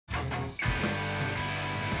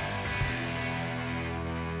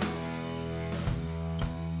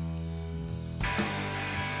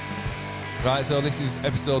Right, so this is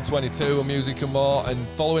episode 22 of Music and More, and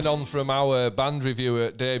following on from our band review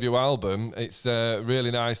at debut album, it's really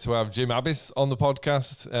nice to have Jim Abbiss on the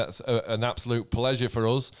podcast. It's an absolute pleasure for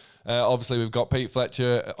us. Obviously, we've got Pete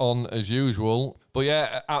Fletcher on as usual, but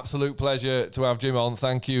yeah, absolute pleasure to have Jim on.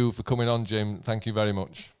 Thank you for coming on, Jim. Thank you very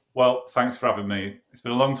much. Well, thanks for having me. It's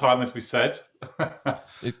been a long time, as we said.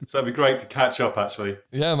 So it'd be great to catch up, actually.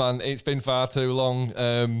 Yeah, man, it's been far too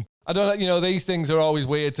long. I don't know, these things are always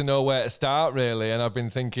weird to know where to start, really. And I've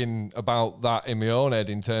been thinking about that in my own head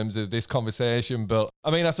in terms of this conversation. But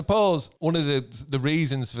I mean, I suppose one of the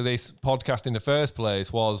reasons for this podcast in the first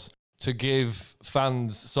place was to give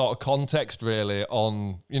fans sort of context, really,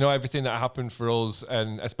 on, everything that happened for us,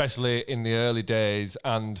 and especially in the early days,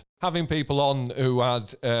 and having people on who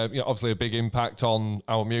had, obviously a big impact on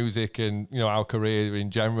our music and, our career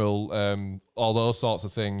in general, all those sorts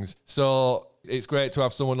of things. So it's great to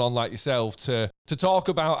have someone on like yourself to talk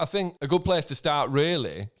about. I think a good place to start,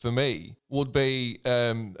 really, for me, would be,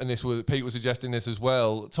 and Pete was suggesting this as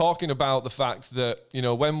well, talking about the fact that,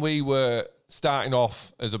 when we were starting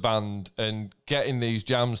off as a band and getting these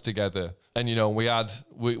jams together, and,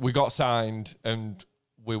 we got signed and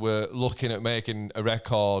we were looking at making a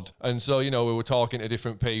record. And so, we were talking to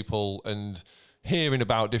different people and hearing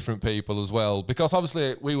about different people as well, because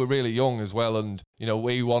obviously we were really young as well, and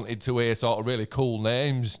we wanted to hear sort of really cool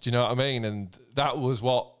names, do you know what I mean? And that was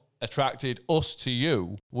what attracted us to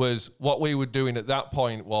you. Was what we were doing at that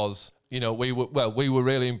point was, we were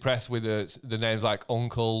really impressed with the names like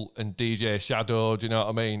Uncle and DJ Shadow, do you know what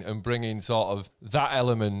I mean? And bringing sort of that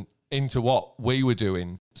element into what we were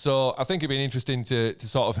doing. So I think it'd be interesting to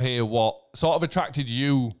sort of hear what sort of attracted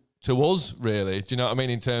you to us, really. Do you know what I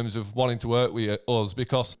mean? In terms of wanting to work with us,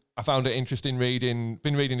 because I found it interesting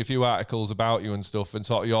been reading a few articles about you and stuff, and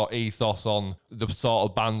sort of your ethos on the sort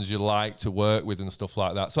of bands you like to work with and stuff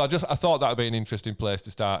like that. So I thought that'd be an interesting place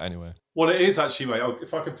to start anyway. Well, it is actually, mate.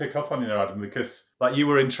 If I could pick up on you there, Adam, because like you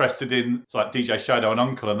were interested in like DJ Shadow and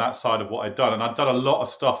Uncle and that side of what I'd done, and I'd done a lot of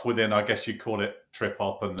stuff within, I guess you'd call it trip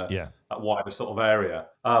hop and that wider sort of area.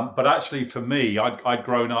 But actually, for me, I'd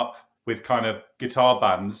grown up with kind of guitar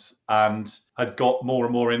bands and had got more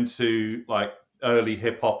and more into like early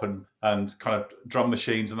hip hop and kind of drum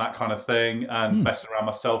machines and that kind of thing, and messing around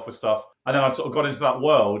myself with stuff. And then I sort of got into that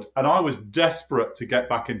world, and I was desperate to get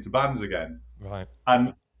back into bands again. Right.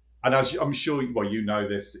 And as I'm sure, you know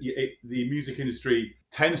this, the music industry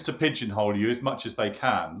tends to pigeonhole you as much as they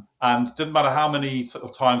can. And it doesn't matter how many sort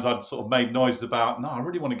of times I'd sort of made noises about, no, I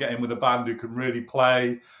really want to get in with a band who can really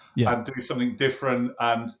play and do something different.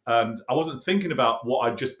 And I wasn't thinking about what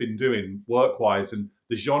I'd just been doing work-wise and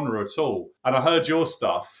the genre at all. And I heard your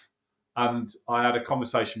stuff, and I had a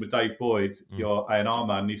conversation with Dave Boyd, your A&R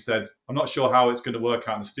man, and he said, I'm not sure how it's going to work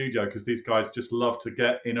out in the studio because these guys just love to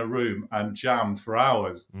get in a room and jam for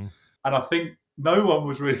hours. And I think no one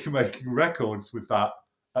was really making records with that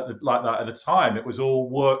like that at the time. It was all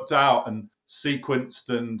worked out and sequenced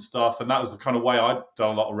and stuff, and that was the kind of way I'd done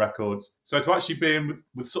a lot of records. So to actually be in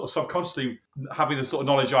with sort of subconsciously having the sort of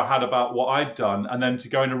knowledge I had about what I'd done, and then to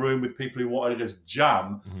go in a room with people who wanted to just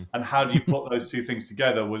jam, and how do you put those two things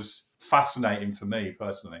together was fascinating for me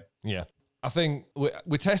personally. Yeah. I think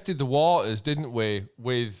we tested the waters, didn't we,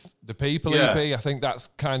 with the People EP? I think that's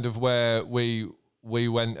kind of where we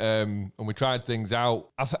went and we tried things out.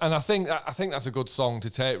 I think that's a good song to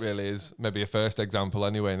take, really, is maybe a first example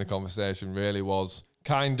anyway in the conversation, really, was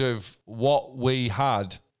kind of what we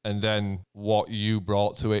had and then what you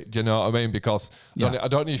brought to it. Do you know what I mean? Because I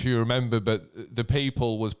don't know if you remember, but The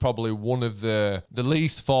People was probably one of the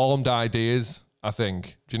least formed ideas, I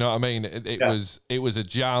think. Do you know what I mean? It was a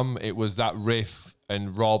jam. It was that riff,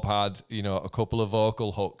 and Rob had, a couple of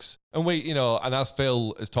vocal hooks. And we, and as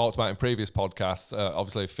Phil has talked about in previous podcasts,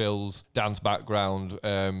 obviously Phil's dance background,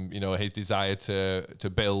 his desire to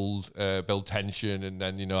build tension and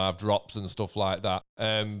then, have drops and stuff like that.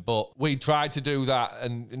 But we tried to do that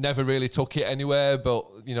and never really took it anywhere. But,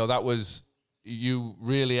 you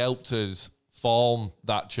really helped us form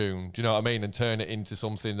that tune, do you know what I mean, and turn it into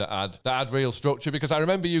something that had real structure. Because I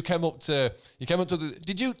remember you came up to the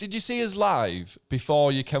did you see us live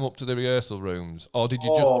before you came up to the rehearsal rooms, or did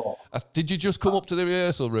you just come up to the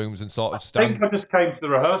rehearsrsal rooms and sort of stand? I think I just came to the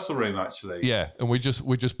rehearsal room actually. Yeah, and we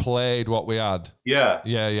just played what we had. Yeah.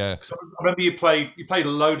 So I remember you played a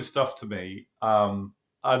load of stuff to me, and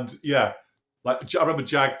like I remember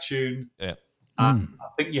Jag tune. Yeah. And I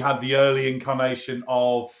think you had the early incarnation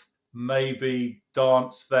of maybe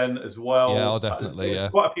Dance then as well. Yeah, definitely.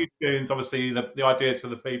 Quite a few tunes, obviously the ideas for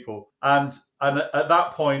the people, and at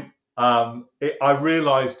that point, I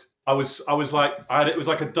realised I was like it was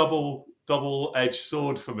like a double double-edged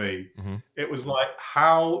sword for me. It was like,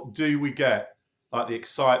 how do we get like the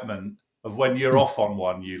excitement of when you're off on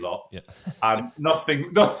one, you lot, and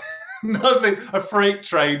nothing, a freight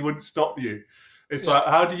train wouldn't stop you. It's like,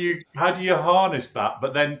 how do you harness that?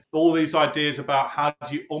 But then all these ideas about how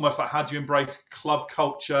do you embrace club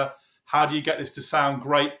culture? How do you get this to sound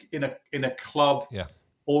great in a club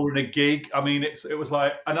or in a gig? I mean, it was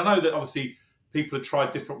like, and I know that obviously people had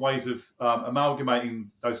tried different ways of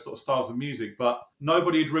amalgamating those sort of styles of music, but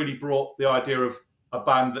nobody had really brought the idea of a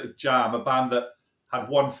band that jam, a band that had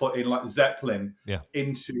one foot in like Zeppelin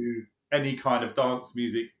into any kind of dance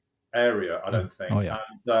music area, I don't think.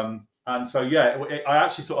 And so, I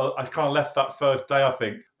actually I kind of left that first day, I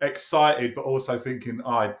think, excited, but also thinking,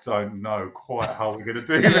 I don't know quite how we're going to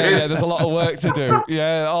do this. Yeah, there's a lot of work to do.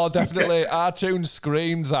 Definitely. Our tune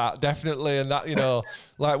screamed that, definitely. And that,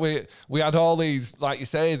 like we had all these, like you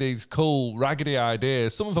say, these cool, raggedy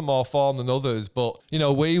ideas. Some of them more formed than others, but,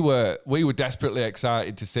 we were desperately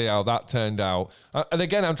excited to see how that turned out. And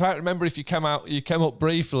again, I'm trying to remember if you came up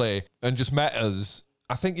briefly and just met us.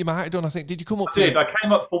 I think you might have done. Did you come up? I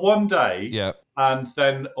came up for one day, and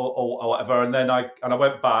then or whatever, and then I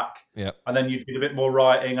went back, and then you did a bit more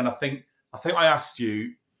writing, and I think I asked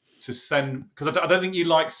you to send, because I don't think you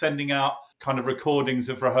like sending out kind of recordings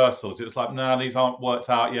of rehearsals. It was like, no, these aren't worked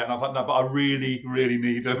out yet, and I was like, no, but I really, really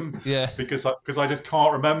need them, because I just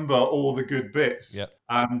can't remember all the good bits,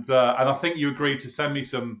 and I think you agreed to send me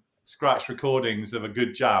some scratch recordings of a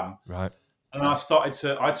good jam, right? And I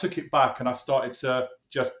took it back and I started to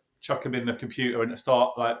just chuck them in the computer and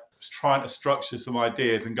start like trying to structure some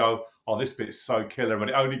ideas and go, oh, this bit's so killer, and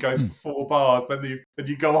it only goes for 4 bars. Then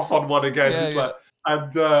you go off on one again. Like,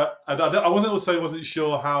 and I wasn't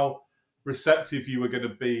sure how receptive you were going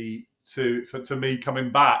to be to me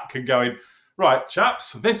coming back and going, right,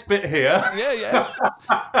 chaps, this bit here.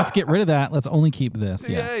 Let's get rid of that. Let's only keep this.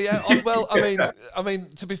 Well, I mean,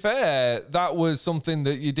 to be fair, that was something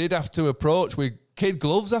that you did have to approach with kid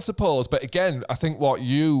gloves, I suppose. But again, I think what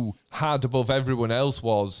you had above everyone else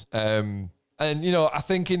was, and I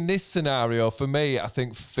think in this scenario, for me, I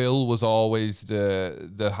think Phil was always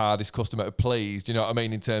the hardest customer to please. Do you know what I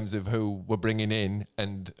mean? In terms of who we're bringing in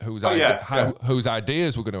and whose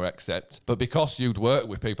ideas we're going to accept. But because you'd worked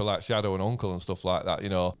with people like Shadow and Uncle and stuff like that,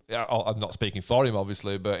 I'm not speaking for him,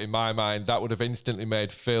 obviously, but in my mind, that would have instantly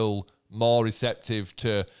made Phil more receptive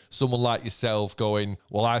to someone like yourself going,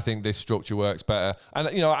 well, I think this structure works better. And,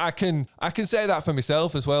 I can say that for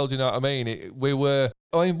myself as well. Do you know what I mean? We were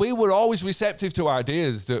always receptive to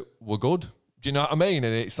ideas that were good. Do you know what I mean?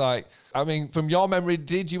 And it's like, from your memory,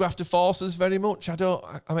 did you have to force us very much? I don't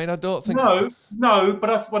think. No, but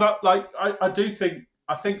I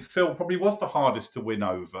think Phil probably was the hardest to win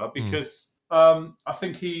over because I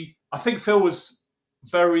think Phil was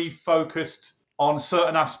very focused on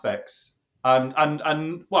certain aspects, and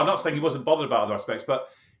well, I'm not saying he wasn't bothered about other aspects, but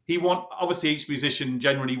obviously each musician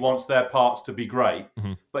generally wants their parts to be great,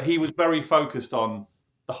 but he was very focused on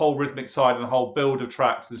the whole rhythmic side and the whole build of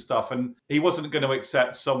tracks and stuff, and he wasn't going to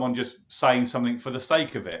accept someone just saying something for the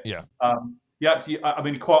sake of it.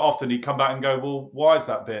 Quite often he'd come back and go, well, why is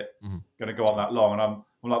that bit going to go on that long? And I'm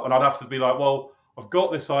like, and I'd have to be like, well, I've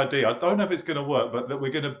got this idea. I don't know if it's going to work, but that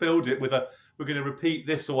we're going to build it we're going to repeat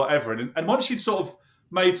this or whatever. And once you'd sort of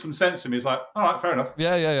made some sense to me, it's like, all right, fair enough.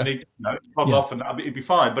 And he'd toddle off and it'd be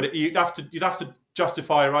fine. But you'd have to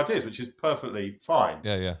justify your ideas, which is perfectly fine.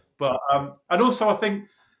 But and also I think,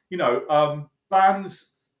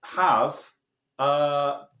 bands have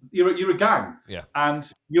you're a gang.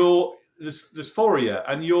 And there's 4 of you,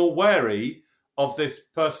 and you're wary of this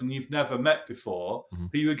person you've never met before,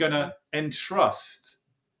 who you're going to entrust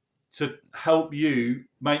to help you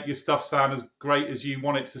make your stuff sound as great as you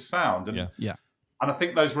want it to sound. And I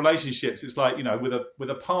think those relationships, it's like, with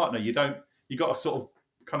a partner, you got to sort of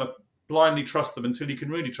kind of blindly trust them until you can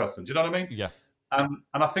really trust them. Do you know what I mean?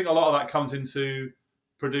 And I think a lot of that comes into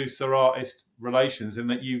producer-artist relations, in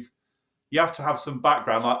that you have to have some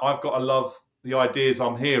background. Like, I've got to love the ideas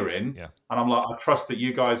I'm hearing, and I'm like, I trust that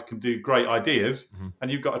you guys can do great ideas, and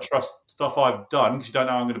you've got to trust stuff I've done, because you don't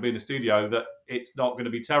know I'm going to be in the studio, that it's not going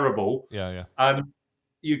to be terrible. And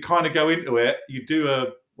you kind of go into it, you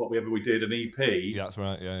do whatever we did, an EP. That's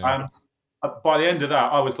right. And by the end of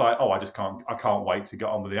that, I was like, oh, I can't wait to get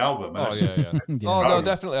on with the album. And No,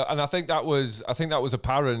 definitely. And I think that was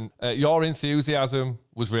apparent. Your enthusiasm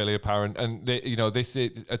was really apparent. And this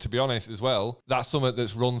is, to be honest as well, that's something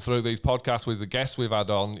that's run through these podcasts with the guests we've had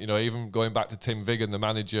on, even going back to Tim Vigan, the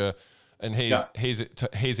manager and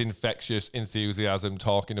his infectious enthusiasm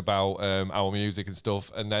talking about our music and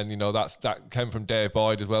stuff. And then, that came from Dave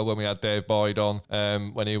Boyd as well, when we had Dave Boyd on,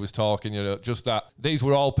 when he was talking, just that these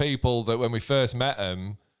were all people that when we first met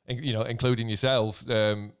them, including yourself,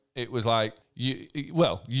 it was like,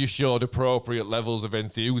 you showed appropriate levels of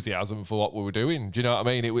enthusiasm for what we were doing. Do you know what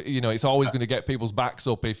I mean? It's always going to get people's backs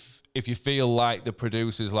up if you feel like the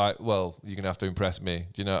producer's like, well, you're going to have to impress me.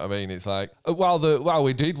 Do you know what I mean? It's like, while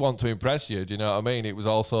we did want to impress you, do you know what I mean? It was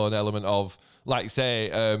also an element of, like, say,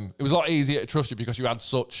 it was a lot easier to trust you because you had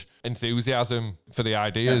such enthusiasm for the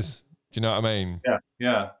ideas. Yeah. Do you know what I mean?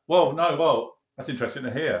 Yeah. Well, that's interesting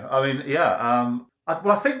to hear. I mean, yeah.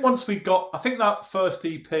 I think once I think that first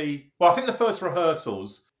EP, I think the first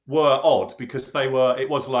rehearsals were odd because it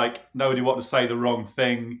was like nobody wanted to say the wrong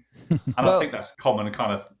thing. And I think that's a common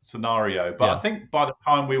kind of scenario. But I think by the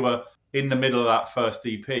time we were in the middle of that first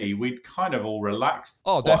EP, we'd kind of all relaxed.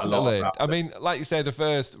 Oh, definitely. I mean, like you say, the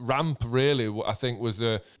first ramp really, I think, was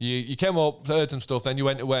you came up, heard some stuff, then you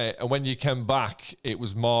went away, and when you came back, it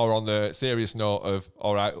was more on the serious note of,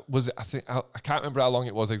 all right, was it? I can't remember how long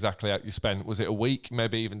it was exactly you spent. Was it a week,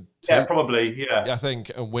 maybe even 2? Yeah, probably. Yeah, I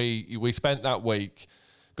think, and we spent that week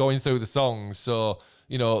going through the songs. So,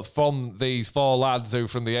 from these 4 lads who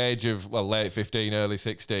from the age of, late 15, early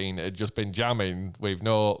 16 had just been jamming, we've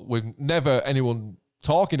never anyone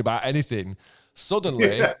talking about anything.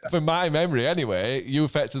 Suddenly, from my memory anyway, you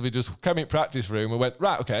effectively just came in practice room and went,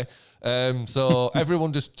 right, okay. So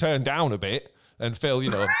everyone just turned down a bit. And Phil,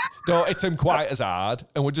 don't hit him quite as hard.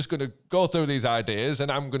 And we're just going to go through these ideas.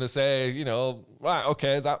 And I'm going to say, right,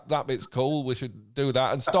 okay, that bit's cool. We should do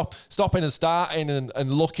that. And stopping and starting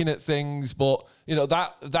and looking at things. But,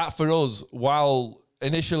 that for us, while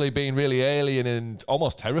initially being really alien and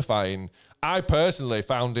almost terrifying, I personally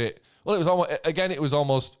found it, it was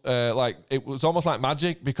almost like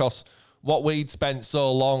magic, because what we'd spent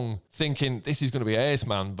so long thinking, this is going to be ace,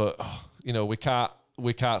 man. But,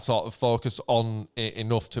 we can't sort of focus on it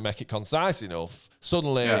enough to make it concise enough.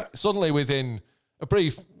 Suddenly within a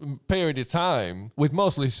brief period of time, with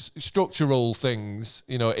mostly structural things,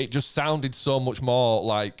 it just sounded so much more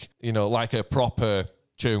like a proper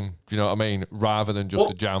tune. Do you know what I mean? Rather than just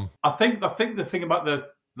a jam. I think the thing about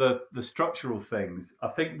the structural things, I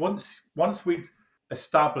think once we'd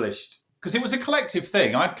established, because it was a collective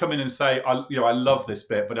thing, I'd come in and say, I love this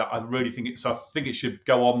bit, but I really think I think it should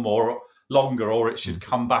go on more longer, or it should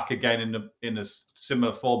come back again in a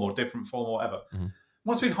similar form or different form or whatever. Mm-hmm.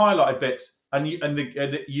 Once we'd highlighted bits and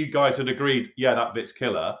you guys had agreed, yeah, that bit's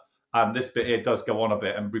killer, and this bit here does go on a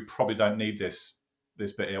bit, and we probably don't need this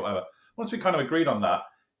bit here, whatever. Once we kind of agreed on that,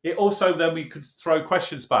 it also then we could throw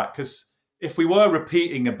questions back, because if we were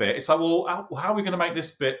repeating a bit, it's like, well, how are we going to make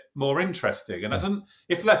this bit more interesting? And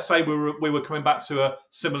if let's say we were coming back to a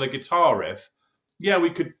similar guitar riff, yeah,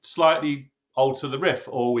 we could slightly alter the riff,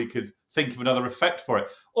 or we could think of another effect for it.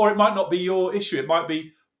 Or it might not be your issue. It might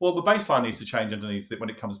be, well, the bass line needs to change underneath it when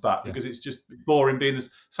it comes back, because it's just boring being the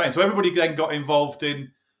same. So everybody then got involved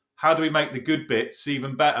in, how do we make the good bits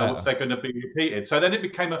even better if they're going to be repeated? So then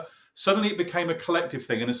suddenly it became a collective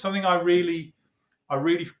thing. And it's something I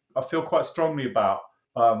feel quite strongly about,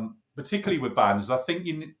 particularly with bands. I think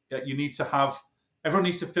you need to have, everyone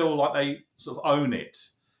needs to feel like they sort of own it.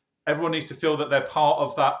 Everyone needs to feel that they're part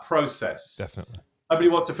of that process. Definitely. Nobody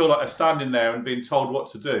wants to feel like they're standing there and being told what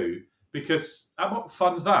to do, because what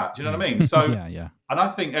fun's that? Do you know what I mean? So, yeah. And I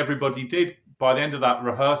think everybody did, by the end of that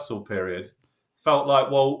rehearsal period, felt like,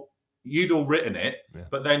 well, you'd all written it,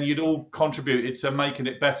 but then you'd all contributed to making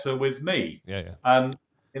it better with me. Yeah. And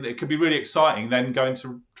it could be really exciting then going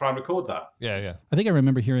to try and record that. Yeah. I think I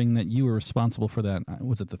remember hearing that you were responsible for that.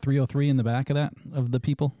 Was it the 303 in the back of the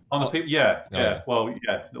people? On the people, yeah. Well,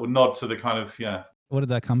 yeah, or nod to the kind of, What did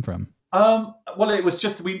that come from? Well, it was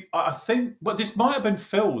just I think. Well, this might have been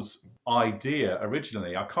Phil's idea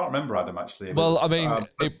originally. I can't remember, Adam. Actually.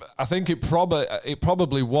 I think it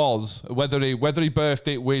probably was. Whether he birthed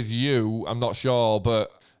it with you, I'm not sure,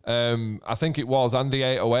 but I think it was, and the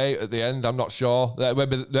 808 at the end, I'm not sure.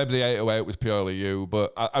 Maybe the 808 was purely you,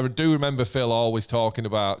 but I do remember Phil always talking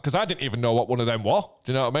about, because I didn't even know what one of them was.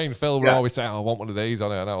 Do you know what I mean? Phil would always say, I want one of these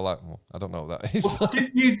on it, and I was like, well, I don't know what that is. Well,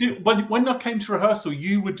 didn't you do, when I came to rehearsal,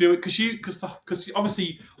 you would do it, because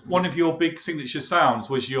obviously one of your big signature sounds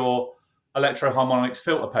was your Electro Harmonix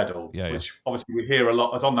filter pedal, which obviously we hear a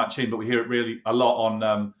lot, as on that tune, but we hear it really a lot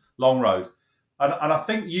on Long Road. And I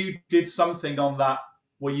think you did something on that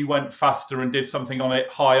where you went faster and did something on it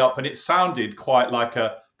high up, and it sounded quite like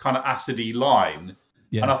a kind of acidy line.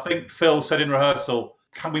 Yeah. And I think Phil said in rehearsal,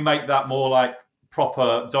 can we make that more like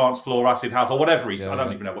proper dance floor acid house or whatever he said? I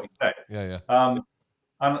don't even know what he said. Yeah.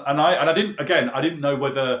 And I didn't know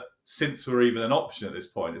whether synths were even an option at this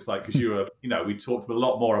point. It's like, because we talked a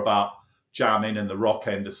lot more about jamming and the rock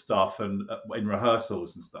end of stuff and in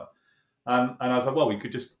rehearsals and stuff. And I was like, well, we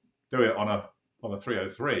could just do it on a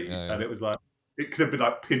 303, and it was like, it could have been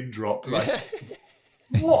like pin drop, like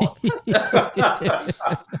what? And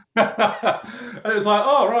it was like,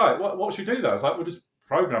 oh right, what should we do? That it's like, we'll just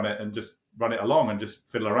program it and just run it along and just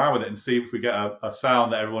fiddle around with it and see if we get a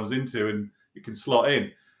sound that everyone's into and it can slot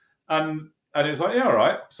in. And it was like, yeah, all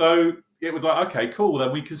right. So it was like, okay, cool.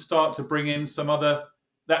 Then we can start to bring in some other.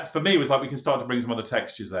 That for me was like, we can start to bring some other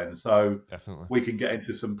textures then. So definitely we can get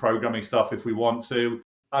into some programming stuff if we want to.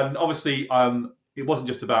 And obviously, it wasn't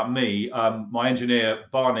just about me. My engineer,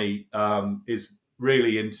 Barney, is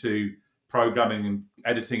really into programming and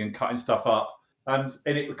editing and cutting stuff up. And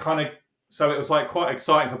it kind of, so it was like quite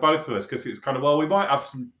exciting for both of us, because it's kind of, well, we might have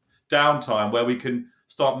some downtime where we can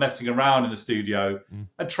start messing around in the studio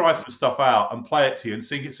and try some stuff out and play it to you and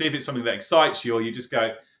see if it's something that excites you, or you just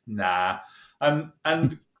go, nah.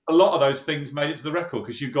 And a lot of those things made it to the record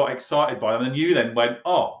because you got excited by them, and you then went,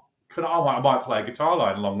 oh, I might play a guitar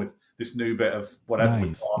line along with this new bit of whatever.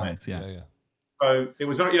 Nice, yeah. So it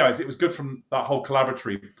was, it was good from that whole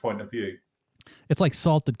collaboratory point of view. It's like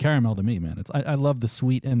salted caramel to me, man. I love the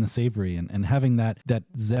sweet and the savory, and having that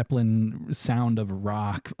Zeppelin sound of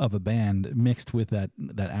rock of a band mixed with that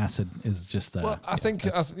acid is just. I think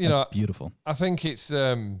that's beautiful. I think it's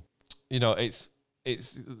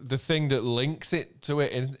it's the thing that links it to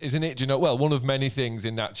it, isn't it? Do you know? Well, one of many things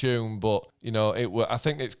in that tune, but I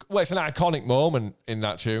think it's an iconic moment in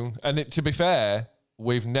that tune, and to be fair,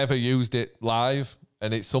 we've never used it live.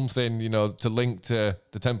 And it's something, to link to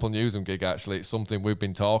the Temple Newsam gig, actually. It's something we've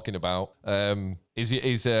been talking about.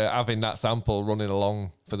 Is having that sample running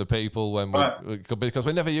along for the people because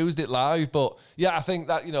we never used it live. But yeah, I think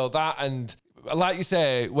that, that, and like you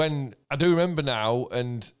say, when I do remember now,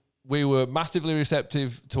 and we were massively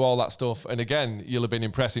receptive to all that stuff. And again, you'll have been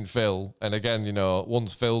impressing Phil. And again,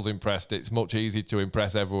 once Phil's impressed, it's much easier to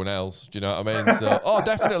impress everyone else. Do you know what I mean? So,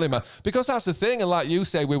 definitely, man. Because that's the thing. And like you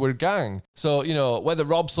say, we were a gang. So, whether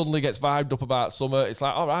Rob suddenly gets vibed up about Summer, it's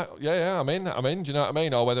like, all right, yeah, I'm in. Do you know what I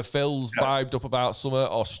mean? Or whether Phil's vibed up about Summer,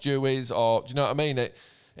 or Stu is, or do you know what I mean?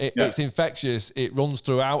 It's infectious. It runs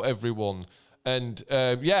throughout everyone. And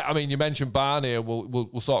you mentioned Barney, and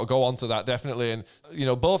we'll sort of go on to that definitely. And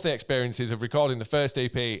both the experiences of recording the first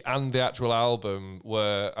EP and the actual album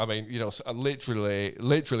were,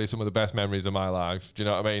 literally some of the best memories of my life. Do you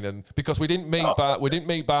know what I mean? And because we didn't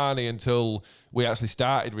meet Barney until we actually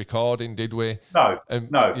started recording, did we? No,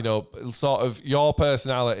 no. Sort of your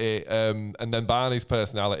personality and then Barney's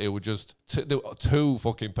personality were just too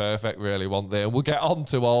fucking perfect, really, weren't they? And we'll get on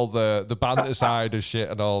to all the banter side of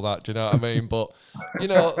shit and all that. Do you know what I mean? But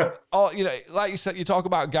like you said, you talk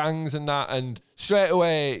about gangs and that, and straight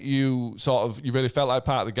away you really felt like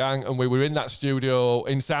part of the gang. And we were in that studio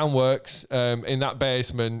in Soundworks, in that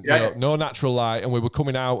basement, no natural light, and we were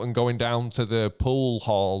coming out and going down to the pool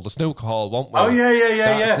hall, the snooker hall, weren't we? Oh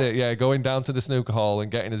That's it, yeah. Going down to the snooker hall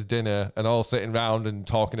and getting us dinner, and all sitting around and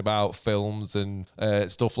talking about films and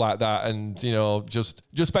stuff like that, and just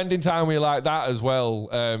spending time with you like that as well.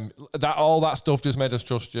 All that stuff just made us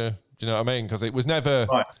trust you. Do you know what I mean? Because it was never,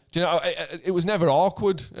 it was never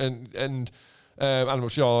awkward, and I'm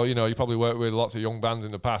sure you probably worked with lots of young bands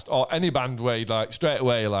in the past, or any band where you'd like straight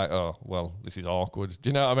away like, oh well, this is awkward. Do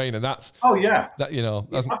you know what I mean? And that's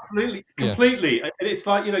that's absolutely completely. And it's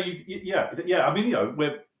like I mean,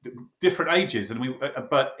 we're different ages, and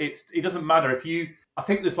but it doesn't matter if you. I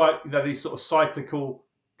think there's like these sort of cyclical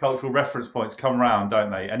cultural reference points come around, don't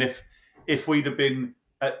they? And if we'd have been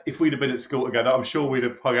at school together, I'm sure we'd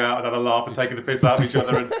have hung out and had a laugh and taken the piss out of each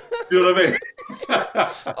other. And, do you know what I mean?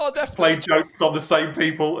 Oh, definitely. Played jokes on the same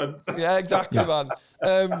people. And yeah, exactly, man.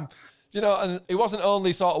 And it wasn't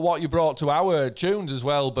only sort of what you brought to our tunes as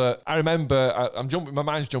well, but I remember, my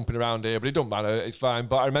mind's jumping around here, but it don't matter, it's fine.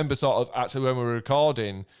 But I remember sort of actually when we were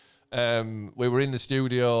recording, we were in the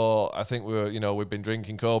studio. I think we've been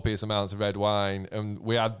drinking copious amounts of red wine, and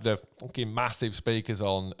we had the fucking massive speakers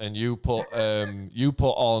on, and you put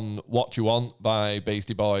on "What You Want" by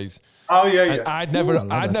Beastie Boys. Oh yeah. And I'd never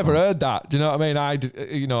heard that. Do you know what I mean? I'd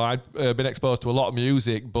been exposed to a lot of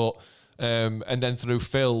music, but and then through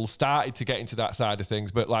Phil started to get into that side of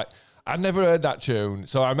things, but like, I'd never heard that tune.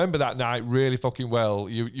 So I remember that night really fucking well.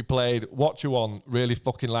 You played What You Want really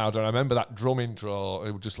fucking loud. And I remember that drum intro.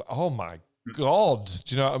 It was just like, oh my God.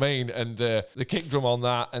 Do you know what I mean? And the kick drum on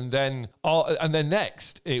that. And then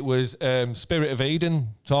next, it was Spirit of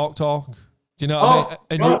Eden, Talk. Do you know what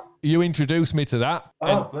I mean? you introduced me to that.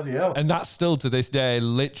 Oh, bloody hell. And that's still to this day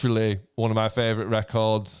literally one of my favourite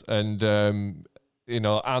records. And, and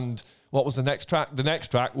what was the next track? The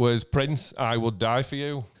next track was Prince, I Would Die For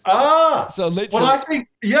You. So literally... Well, I think,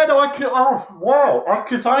 because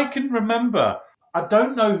I can remember, I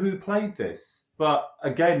don't know who played this, but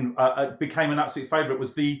again, it became an absolute favourite.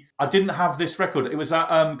 I didn't have this record. It was that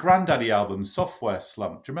Grandaddy album, Software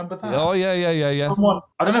Slump. Do you remember that? Oh, yeah. Someone,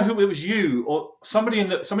 I don't know who it was, you or somebody in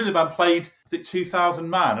the band played, I think, 2000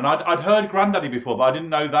 Man. And I'd heard Grandaddy before, but I didn't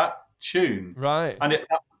know that tune. Right. And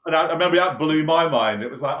I remember that blew my mind. It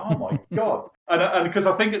was like, oh my God. And because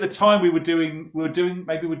I think at the time we were doing the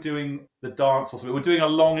dance or something. We were doing a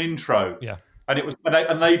long intro. Yeah. And it was,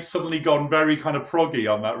 and they'd suddenly gone very kind of proggy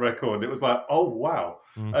on that record. It was like, oh wow,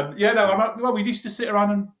 and we used to sit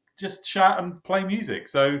around and just chat and play music.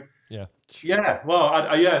 So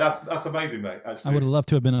that's amazing, mate. Actually, I would have loved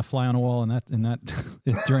to have been a fly on a wall in that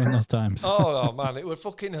during those times. Oh man, it was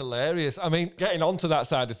fucking hilarious. I mean, getting onto that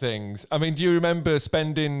side of things. I mean, do you remember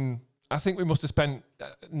spending? I think we must have spent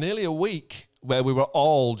nearly a week where we were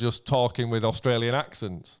all just talking with Australian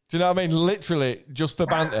accents. Do you know what I mean? Literally, just for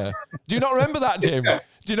banter. Do you not remember that, Jim? Do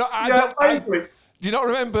you not? Do you not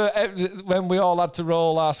remember when we all had to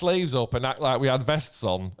roll our sleeves up and act like we had vests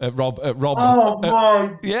on at Rob's? Oh my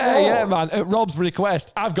God. Yeah, man. At Rob's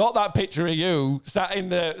request, I've got that picture of you sat at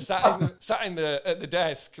the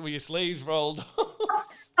desk with your sleeves rolled.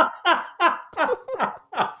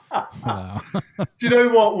 Wow. Do you know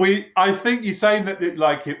what I think you're saying that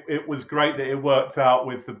it was great that it worked out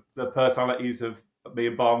with the personalities of me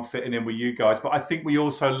and Barn fitting in with you guys, but I think we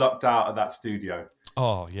also lucked out at that studio.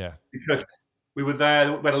 Oh yeah, because we were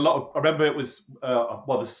there. We had a lot of. I remember it was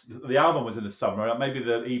the album was in the summer. Maybe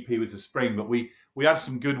the EP was the spring, but we had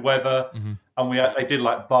some good weather, and they did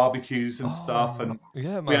like barbecues and stuff, and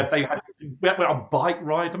man. we went on bike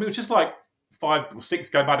rides. I mean, it was just like 5 or 6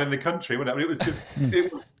 go mad in the country, wasn't it? It was just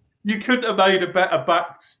you couldn't have made a better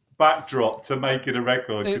backdrop to making a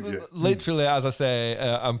record, could you? Literally, as I say,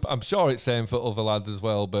 I'm sure it's same for other lads as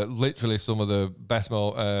well, but literally some of the best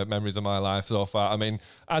memories of my life so far. I mean,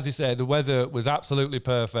 as you say, the weather was absolutely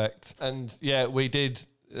perfect, and yeah, we did.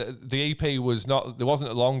 The EP was not. There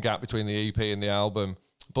wasn't a long gap between the EP and the album.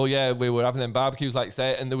 But yeah, we were having them barbecues, like you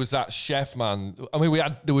say, and there was that chef, man. I mean,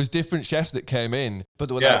 there was different chefs that came in, but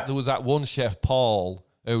there was that one chef, Paul,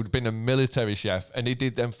 who'd been a military chef, and he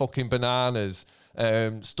did them fucking bananas,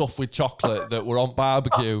 stuffed with chocolate that were on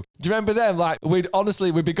barbecue. Do you remember them? Like, we'd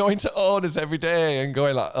be going to owners every day and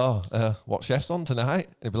going like, oh, what chef's on tonight?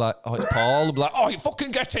 And he'd be like, oh, it's Paul. I'd be like, oh, you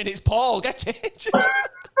fucking get in, it's Paul, get in.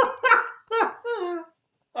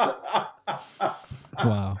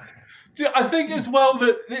 Wow. I think as well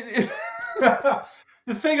that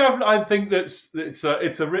the thing I think it is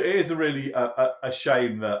a really a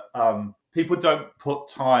shame that people don't put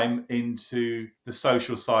time into the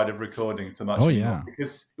social side of recording so much anymore,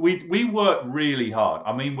 because we worked really hard.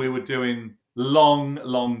 I mean, we were doing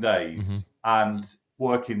long days and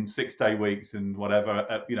working 6-day weeks and whatever,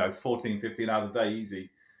 14, 15 hours a day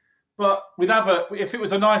easy. But if it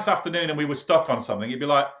was a nice afternoon and we were stuck on something, you'd be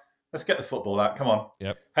like, let's get the football out. Come on.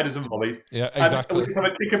 Yep. Headers and volleys. Yeah, exactly. And we'd have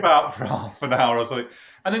a kick about for half an hour or something.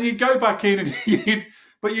 And then you'd go back in and you'd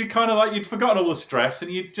kind of like, you'd forgotten all the stress and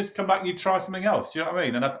you'd just come back and you'd try something else. Do you know what I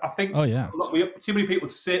mean? And I think too many people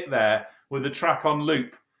sit there with the track on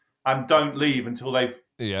loop and don't leave until they've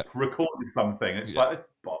recorded something. It's like, it's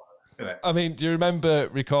bollocks, isn't it? I mean, do you remember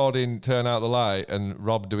recording Turn Out the Light and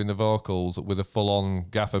Rob doing the vocals with a full-on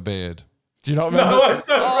gaffer beard? Do you not remember? No, I don't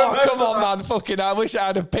remember. Come on, man. Fucking, I wish I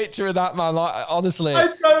had a picture of that, man. Like, honestly. I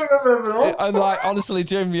don't remember all. And like, honestly,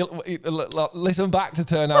 Jim, listen back to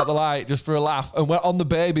Turn Out the Light just for a laugh. And we're on the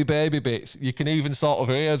baby bits. You can even sort of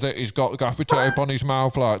hear that he's got gaffer tape on his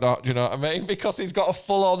mouth like that. Do you know what I mean? Because he's got a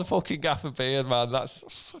full-on fucking gaffer beard, man.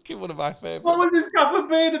 That's fucking one of my favourites. What was his gaffer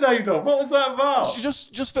beard named of? What was that about?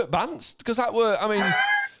 Just for bands. Because that were, I mean...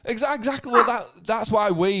 Exactly. Well, that's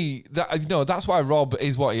why that's why Rob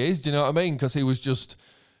is what he is. Do you know what I mean? Because he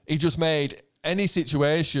just made any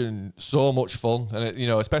situation so much fun, and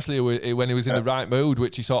especially when he was in the right mood,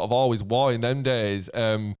 which he sort of always wore in them days.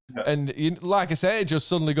 And like I say, just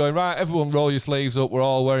suddenly going, right, everyone roll your sleeves up. We're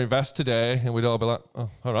all wearing vests today, and we'd all be like, oh,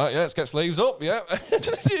 all right, yeah, let's get sleeves up, yeah.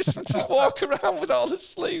 just walk around with all the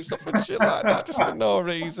sleeves up and shit like that, just for no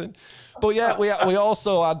reason. But yeah, we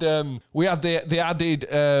also had the added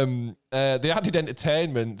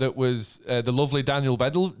entertainment that was the lovely Daniel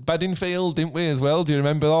Bedingfield, didn't we, as well? Do you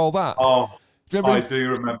remember all that? Oh, I do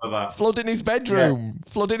remember that. Flooding his bedroom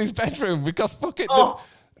because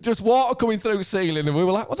just water coming through the ceiling, and we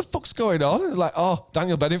were like, what the fuck's going on? And it was like, oh,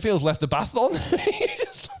 Daniel Bedingfield's left the bath on.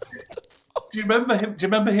 Do you remember him? Do you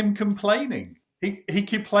remember him complaining? He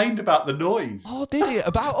complained about the noise. Oh, did he?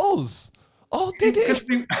 About us? Oh, did he?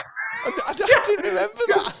 I didn't remember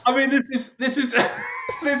that. I mean, this is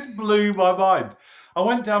this blew my mind. I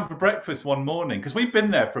went down for breakfast one morning because we'd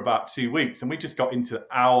been there for about 2 weeks and we just got into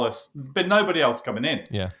but nobody else coming in.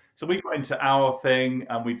 Yeah. So we got into our thing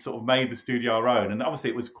and we'd sort of made the studio our own. And obviously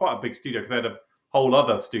it was quite a big studio because they had a whole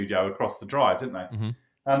other studio across the drive, didn't they? Mm-hmm.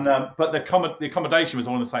 And but the accommodation was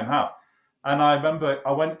all in the same house. And I remember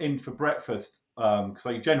I went in for breakfast because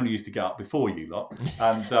I generally used to get up before you lot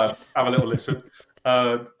and have a little listen.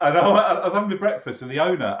 And I was having my breakfast and the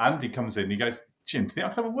owner, Andy, comes in and he goes, Jim, do you think I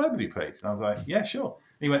could have a word with you, please? And I was like, yeah, sure.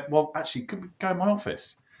 And he went, well, actually, could we go in my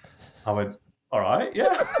office? I went, all right,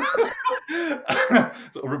 yeah.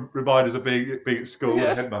 Sort of reminders of being at school,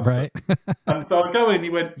 the headmaster. Right. And so I go in, he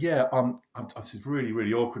went, yeah, this is really,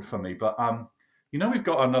 really awkward for me, but we've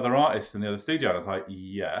got another artist in the other studio. And I was like,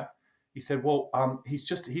 yeah. He said, well, he's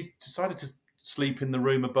decided to sleep in the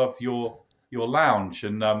room above your lounge,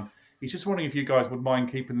 and he's just wondering if you guys would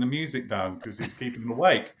mind keeping the music down because he's keeping him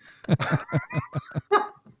awake. And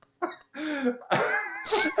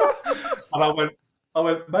I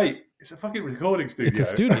went, mate, it's a fucking recording studio. It's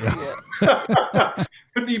a studio.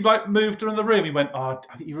 Couldn't you move to another room? He went, I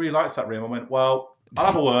think he really likes that room. I went, well, I'll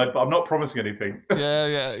have a word, but I'm not promising anything.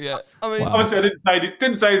 Yeah. I mean, obviously, I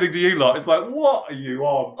didn't say anything to you lot. It's like, what are you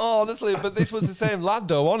on? Oh, honestly, but this was the same lad,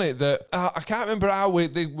 though, wasn't it? That I can't remember how we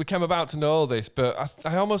came about to know this, but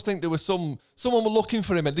I almost think there was someone were looking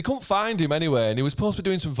for him and they couldn't find him anyway, and he was supposed to be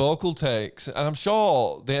doing some vocal takes, and I'm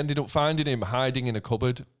sure they ended up finding him hiding in a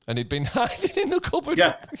cupboard, and he'd been hiding in the cupboard.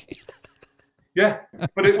 Yeah. Yeah,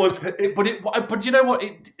 but you know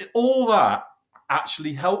what? All that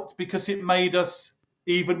actually helped because it made us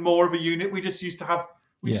even more of a unit. We just used to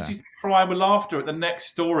cry with laughter at the next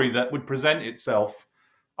story that would present itself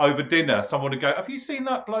over dinner. Someone would go, "Have you seen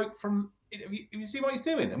that bloke from? Have you seen what he's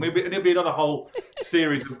doing?" And it'd be another whole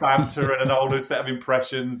series of banter and an older set of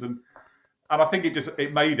impressions, and I think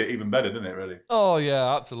it made it even better, didn't it? Really? Oh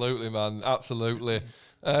yeah, absolutely, man, absolutely.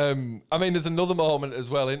 I mean, there's another moment as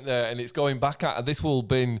well, isn't there? And it's going back at this will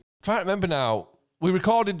been. Trying to remember now. We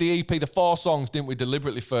recorded the EP, the 4 songs, didn't we,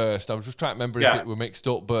 deliberately first? I was just trying to remember if it were mixed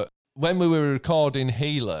up. But when we were recording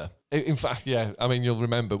Healer, in fact, yeah, I mean, you'll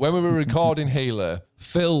remember. When we were recording Healer,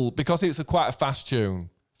 Phil, because it's quite a fast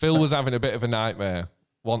tune, Phil was having a bit of a nightmare,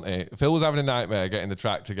 wasn't he? Phil was having a nightmare getting the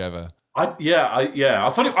track together. I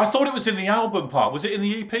thought it was in the album part. Was it in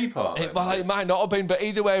the EP part? It might not have been, but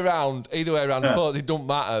either way around, I suppose it don't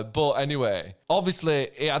matter. But anyway, obviously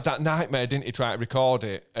he had that nightmare, didn't he? Try to record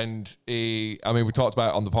it, and we talked about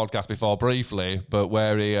it on the podcast before briefly, but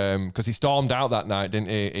where he, because he stormed out that night, didn't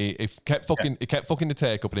he? He kept fucking the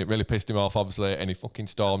take up, and it really pissed him off, obviously, and he fucking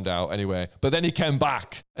stormed out anyway. But then he came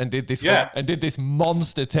back and did this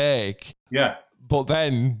monster take. Yeah. But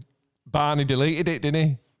then Barney deleted it, didn't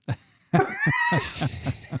he?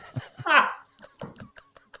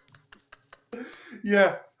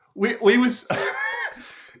 Yeah, we was.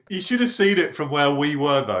 You should have seen it from where we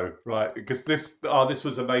were, though, right? Because this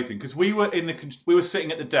was amazing. Because we were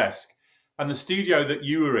sitting at the desk, and the studio that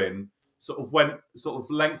you were in went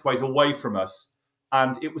lengthways away from us,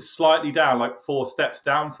 and it was slightly down, like 4 steps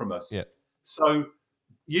down from us. Yeah. So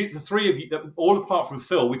the 3 of you, all apart from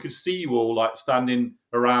Phil, we could see you all like standing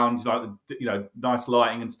around, like nice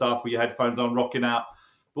lighting and stuff with your headphones on, rocking out.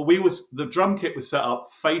 But the drum kit was set up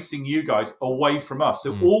facing you guys away from us,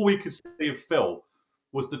 so all we could see of Phil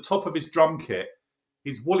was the top of his drum kit,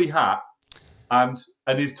 his woolly hat, and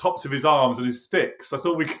his tops of his arms and his sticks. That's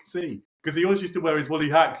all we could see because he always used to wear his woolly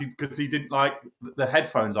hat because he didn't like the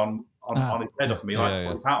headphones on his head or something. He liked to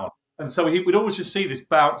put his hat on, and so we'd always just see this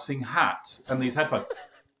bouncing hat and these headphones.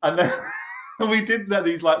 And then we did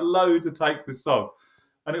these like loads of takes this song,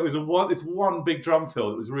 and it was this one big drum fill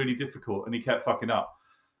that was really difficult, and he kept fucking up.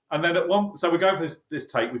 And then so we're going for this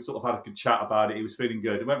take. We sort of had a good chat about it. He was feeling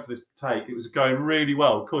good. We went for this take. It was going really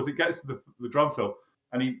well. Of course, it gets to the drum fill,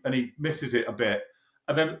 and he misses it a bit.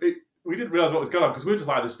 And then we didn't realise what was going on because we were just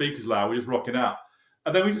like the speakers loud. We were just rocking out,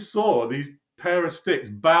 and then we just saw these pair of sticks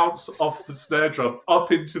bounce off the snare drum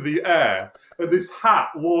up into the air, and this hat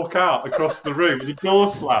walk out across the room with a door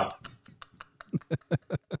slam.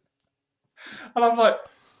 And I'm like,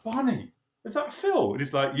 Barney, is that Phil? And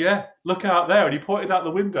he's like, yeah, look out there. And he pointed out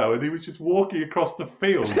the window, and he was just walking across the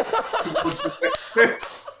field towards the next thing.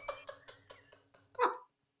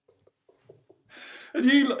 And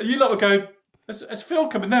you lot were going, has Phil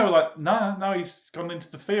come in there? We're like, no, he's gone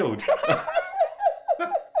into the field.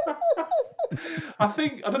 I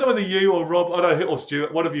don't know whether you or Rob, or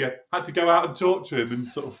Stuart, one of you had to go out and talk to him and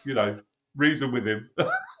sort of, reason with him.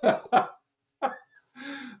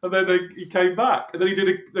 And then he came back, and then he did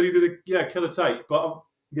a killer take. But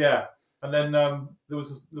yeah, and then there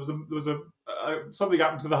was something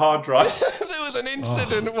happened to the hard drive. There was an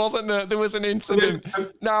incident, wasn't there? There was an incident.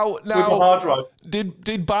 Now, With the hard drive.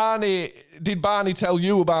 did Barney tell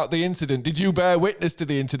you about the incident? Did you bear witness to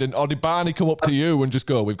the incident, or did Barney come up to you and just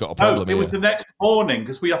go, "We've got a problem No, it here"? was the next morning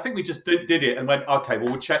because I think we just did it and went, okay, well,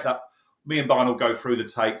 we'll check that. Me and Barney will go through the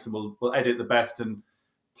takes and we'll edit the best and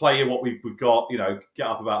play you what we've got. You know, get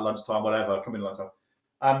up about lunchtime, whatever. Come in lunchtime,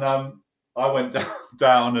 and I went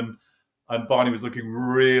down and Barney was looking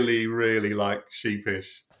really, really like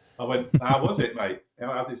sheepish. I went, "How was it, mate?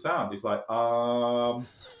 How does it sound?" He's like, and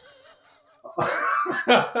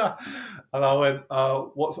I went,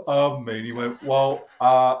 "What's mean?" He went, "Well,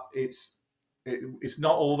 it's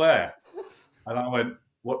not all there." And I went,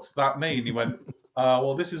 "What's that mean?" He went,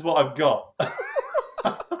 "Well, this is what I've got."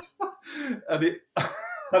 And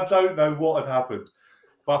I don't know what had happened,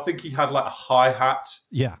 but I think he had like a hi-hat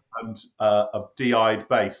and a DI'd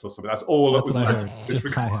bass or something. That's all That's that was what I left. heard.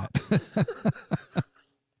 Just hi-hat.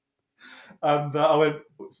 And I went,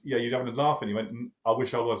 "Yeah, you're having a laugh." And he went, "I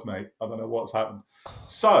wish I was, mate. I don't know what's happened."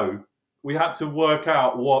 So we had to work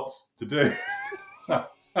out what to do.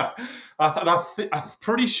 I'm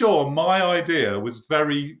pretty sure my idea was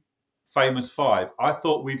very Famous Five. I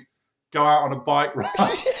thought we'd go out on a bike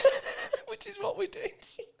ride. Which is what we did.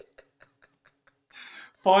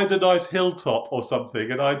 Find a nice hilltop or something,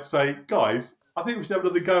 and I'd say, "Guys, I think we should have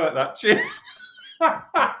another go at that tune."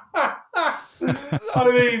 I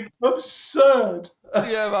mean, absurd.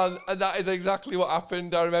 Yeah, man, and that is exactly what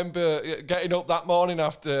happened. I remember getting up that morning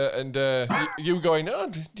after, and you going, "Oh,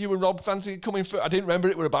 do you and Rob fancy coming for?" I didn't remember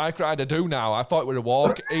it were a bike ride. I do now. I thought it were a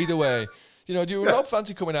walk. Either way, you know, do you and Rob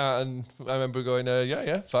fancy coming out? And I remember going,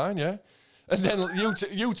 "Yeah, fine, yeah." And then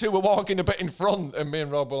you two were walking a bit in front, and me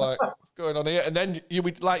and Rob were like, "What's going on here?" And then you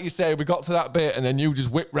would, like you say, we got to that bit, and then you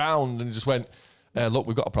just whipped round and just went, "Look,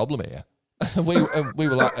 we've got a problem here." And we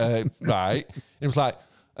were like, right. And it was like,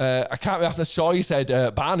 I can't be after sure you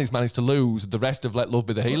said Barney's managed to lose the rest of Let Love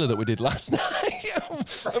Be the Healer that we did last night.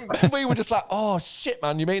 And we were just like, "Oh shit,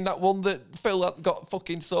 man, you mean that one that Phil got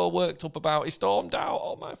fucking so worked up about? He stormed out.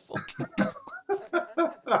 Oh my fucking."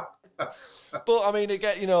 But I mean,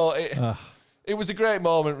 it was a great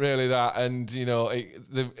moment, really, that, and you know,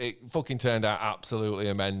 it fucking turned out absolutely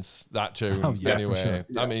immense, that tune. Oh, yeah, anyway, for sure.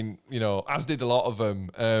 Yeah. I mean, you know, as did a lot of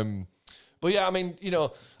them. But yeah, I mean, you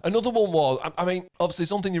know, another one was, I mean, obviously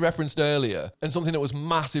something you referenced earlier, and something that was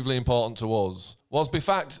massively important to us was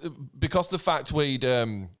because the fact we'd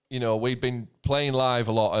been playing live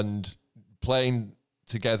a lot and playing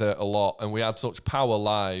together a lot, and we had such power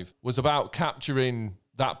live, was about capturing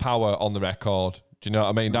that power on the record. Do you know what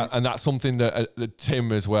I mean? And that's something that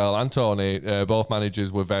Tim as well and Tony, both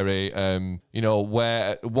managers, were very,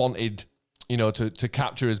 wanted, you know, to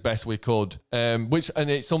capture as best we could. And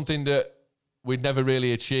it's something that we'd never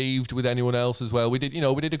really achieved with anyone else as well. We did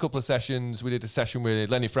a couple of sessions. We did a session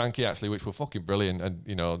with Lenny Frankie, actually, which were fucking brilliant. And,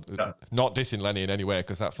 you know, not dissing Lenny in any way,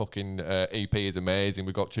 because that fucking EP is amazing.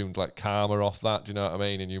 We got tuned like Karma off that, do you know what I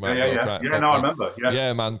mean? And you might Yeah, I remember.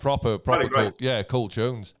 Yeah, man, proper cool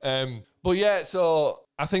tunes. But yeah, so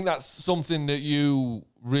I think that's something that you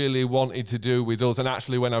really wanted to do with us. And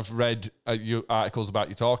actually, when I've read your articles about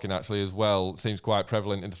you talking, actually, as well, it seems quite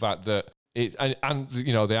prevalent in the fact that it's, and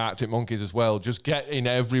you know, the Arctic Monkeys as well, just getting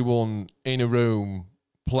everyone in a room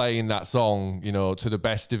playing that song, you know, to the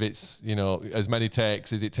best of its, you know, as many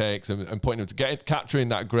takes as it takes, and putting them to capturing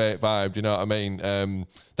that great vibe, do you know what I mean?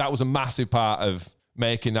 That was a massive part of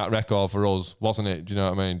making that record for us, wasn't it? Do you know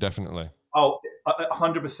what I mean? Definitely. Oh,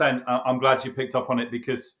 100%. I'm glad you picked up on it,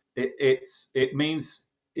 because it means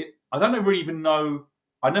it. I don't ever even know.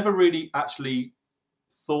 I never really actually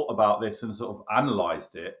thought about this and sort of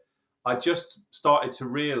analysed it. I just started to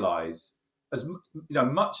realise, as you know,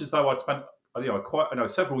 much as though I'd spent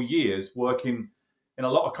several years working in a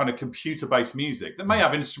lot of kind of computer-based music that may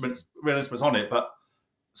have real instruments on it, but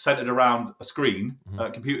centered around a screen, a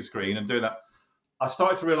computer screen, and doing that. I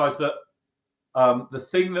started to realise that the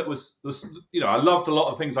thing that was, you know, I loved a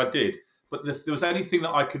lot of things I did, but if there was anything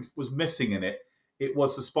that was missing in it, it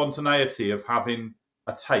was the spontaneity of having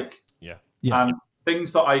a take. Yeah. And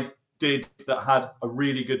things that I did that had a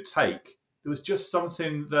really good take. There was just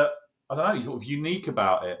something that, I don't know, sort of unique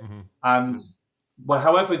about it. And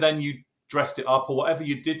however then you dressed it up or whatever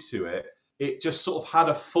you did to it, it just sort of had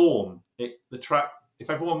a form. The track, if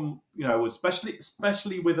everyone, you know, was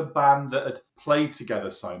especially with a band that had played together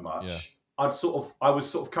so much, I was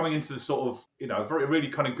sort of coming into the sort of, you know, a really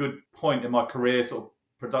kind of good point in my career, sort of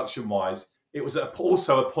production wise. It was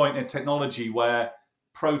also a point in technology where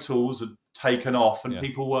Pro Tools taken off, and Yeah.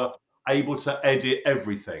 people were able to edit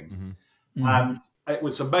everything. Mm-hmm. And it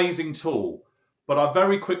was an amazing tool. But I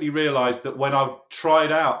very quickly realised that when I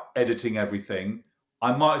tried out editing everything,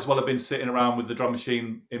 I might as well have been sitting around with the drum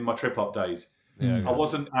machine in my trip-hop days. Yeah, I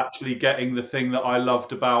wasn't actually getting the thing that I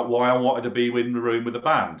loved about why I wanted to be in the room with the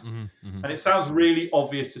band. Mm-hmm. And it sounds really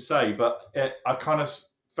obvious to say, but I kind of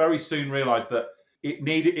very soon realised that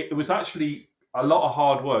it was actually a lot of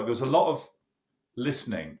hard work. There was a lot of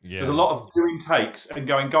listening. Yeah. There's a lot of doing takes and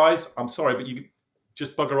going, guys, I'm sorry, but you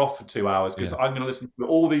just bugger off for 2 hours because I'm going to listen to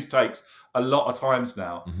all these takes a lot of times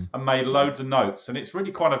now and made loads of notes. And it's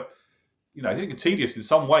really kind of, I think it's tedious in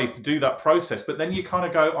some ways to do that process. But then you kind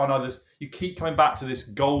of go, oh no, you keep coming back to this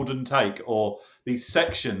golden take or these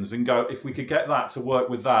sections and go, if we could get that to work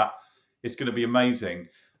with that, it's going to be amazing.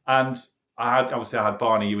 And I had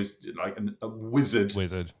Barney, he was like a wizard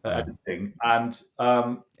at editing. And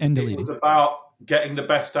it was about getting the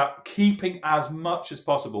best at keeping as much as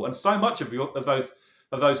possible. And so much of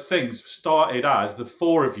those things started as the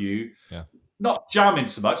four of you, not jamming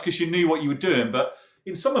so much because you knew what you were doing, but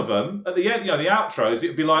in some of them, at the end, the outros,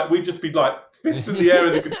 it'd be like, we'd just be like fists in the air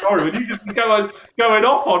with the guitar, and you'd just be going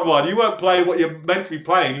off on one. You weren't playing what you're meant to be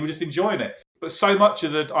playing, you were just enjoying it. But so much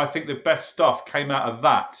of I think the best stuff came out of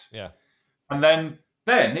that. Yeah. And then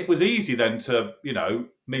it was easy then to,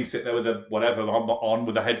 me sit there with whatever on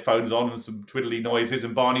with the headphones on and some twiddly noises,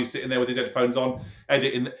 and Barney sitting there with his headphones on,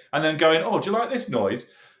 editing, and then going, oh, do you like this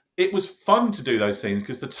noise? It was fun to do those things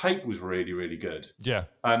because the take was really, really good. Yeah.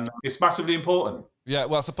 And it's massively important. Yeah,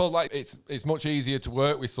 well, I suppose it's much easier to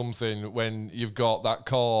work with something when you've got that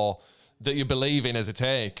core that you believe in as a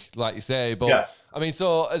take, like you say. But I mean,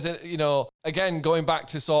 so as again, going back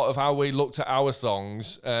to sort of how we looked at our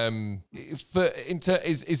songs, is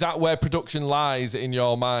that where production lies in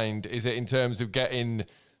your mind? Is it in terms of getting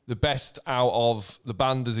the best out of the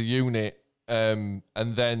band as a unit, and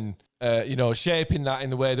then shaping that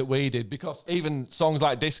in the way that we did? Because even songs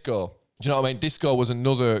like Disco. Do you know what I mean? Disco was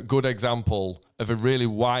another good example of a really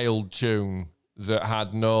wild tune that had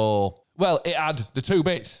it had the two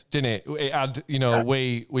bits, didn't it? It had,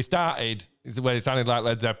 we started where it sounded like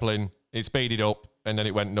Led Zeppelin, it speeded up, and then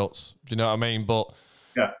it went nuts. Do you know what I mean? But,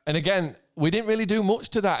 and again, we didn't really do much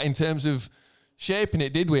to that in terms of shaping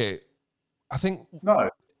it, did we? I think,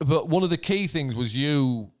 no. But one of the key things was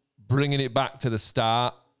you bringing it back to the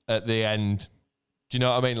start at the end. Do you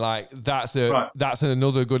know what I mean? Like that's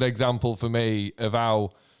another good example for me of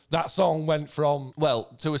how that song went from,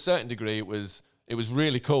 to a certain degree, it was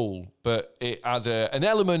really cool, but it had an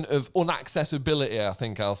element of unaccessibility, I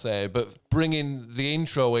think I'll say. But bringing the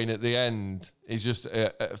intro in at the end is just,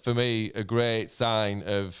 for me, a great sign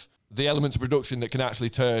of the elements of production that can actually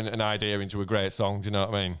turn an idea into a great song. Do you know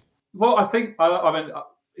what I mean? Well, I think,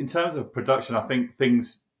 in terms of production, I think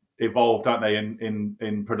things evolved, don't they,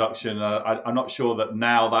 in production. I'm not sure that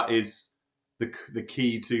now that is the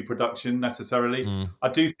key to production necessarily. I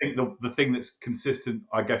do think the thing that's consistent,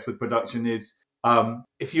 I guess, with production is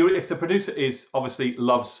if the producer obviously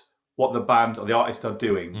loves what the band or the artist are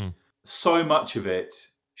doing, so much of it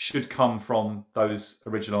should come from those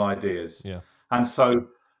original ideas. Yeah. And so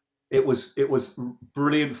it was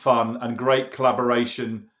brilliant fun and great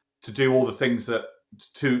collaboration to do all the things that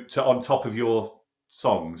to on top of your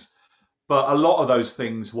songs. But a lot of those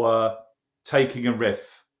things were taking a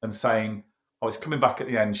riff and saying, oh, it's coming back at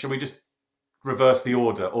the end. Shall we just reverse the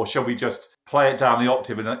order? Or shall we just play it down the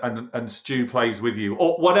octave and Stu plays with you?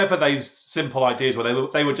 Or whatever those simple ideas were.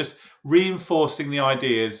 They were just reinforcing the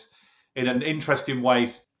ideas in an interesting way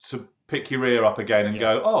to pick your ear up again and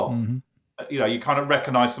go, oh, you kind of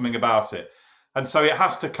recognize something about it. And so it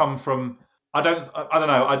has to come from, I don't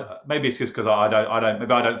know. Maybe it's just because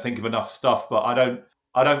maybe I don't think of enough stuff, but I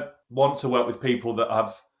don't want to work with people that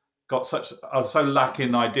are so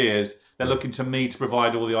lacking ideas. They're looking to me to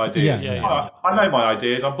provide all the ideas. I know my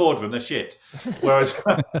ideas. I'm bored of them. They're shit. Whereas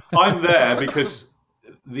I'm there because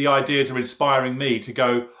the ideas are inspiring me to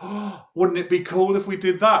go, oh, wouldn't it be cool if we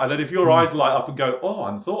did that? And then if your eyes light up and go, oh, I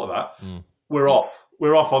hadn't thought of that. We're off.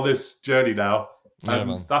 We're off on this journey now.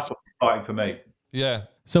 And that's what's exciting for me. Yeah.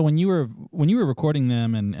 So when you were recording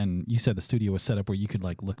them and you said the studio was set up where you could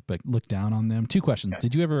like look down on them. Two questions.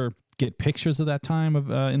 Did you ever get pictures of that time of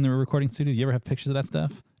in the recording studio? Do you ever have pictures of that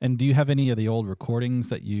stuff? And do you have any of the old recordings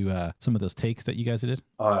that you some of those takes that you guys did?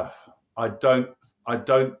 I don't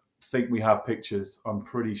think we have pictures. I'm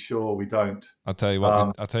pretty sure we don't. I'll tell you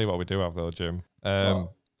what we do have though, Jim. I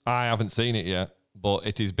haven't seen it yet, but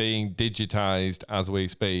it is being digitized as we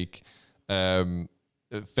speak.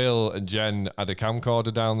 Phil and Jen had a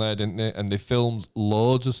camcorder down there, didn't they? And they filmed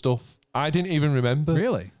loads of stuff I didn't even remember.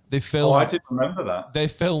 Really? They filmed. Oh, I didn't remember that. They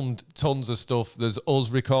filmed tons of stuff. There's us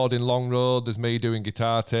recording Long Road. There's me doing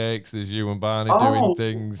guitar takes. There's you and Barney doing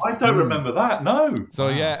things. I don't remember that. No. So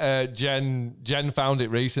yeah, Jen found it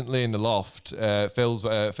recently in the loft. Phil's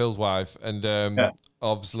wife, and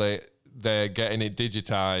obviously they're getting it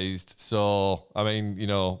digitized. So I mean,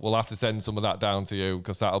 we'll have to send some of that down to you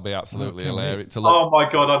because that'll be absolutely hilarious to look. Oh my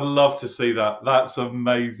God, I'd love to see that. That's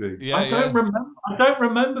amazing. Yeah, I don't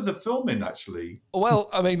remember the filming actually. Well,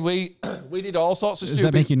 I mean, we did all sorts of Does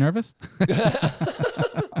stupid. that make you nervous?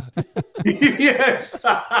 Yes.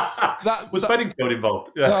 Was Bedingfield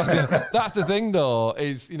involved? Yeah. That's the thing, though,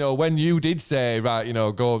 is, when you did say, right,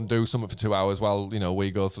 go and do something for 2 hours while,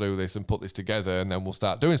 we go through this and put this together and then we'll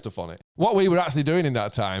start doing stuff on it. What we were actually doing in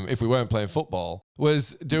that time, if we weren't playing football,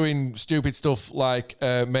 was doing stupid stuff like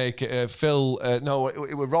Phil,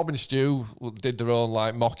 it was Rob and Stu did their own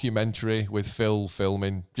like mockumentary with Phil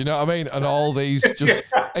filming. Do you know what I mean? And all these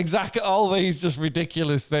all these just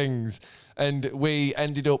ridiculous things. And we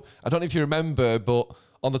ended up, I don't know if you remember, but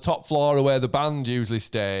on the top floor of where the band usually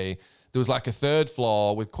stay, there was like a third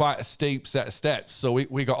floor with quite a steep set of steps. So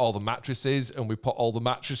we got all the mattresses and we put all the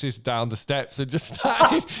mattresses down the steps and just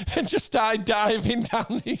started diving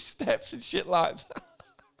down these steps and shit like that.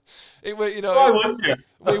 Why wouldn't you?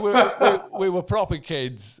 we were proper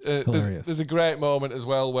kids. There's a great moment as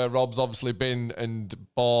well where Rob's obviously been and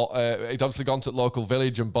bought. He'd obviously gone to the local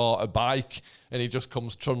village and bought a bike, and he just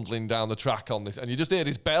comes trundling down the track on this, and you just hear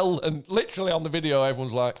this bell, and literally on the video,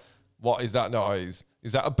 everyone's like, "What is that noise?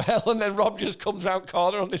 Is that a bell?" And then Rob just comes round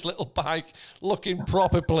corner on this little bike, looking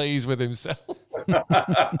proper pleased with himself.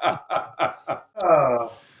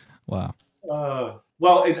 Wow.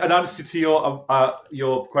 Well, in answer to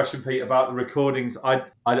your question, Pete, about the recordings, I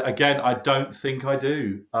don't think I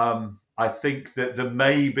do. I think that there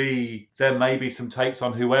may be some takes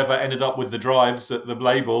on whoever ended up with the drives at the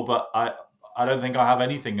label, but I don't think I have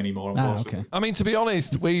anything anymore, unfortunately. Okay. I mean, to be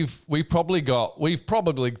honest, we've probably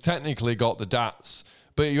technically got the DATs.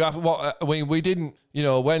 But you have we didn't,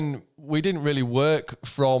 when we didn't really work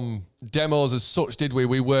from demos as such, did we?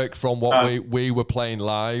 We worked from what we were playing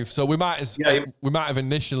live. So we might have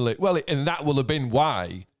initially, and that will have been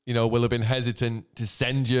why, we'll have been hesitant to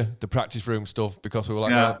send you the practice room stuff because we were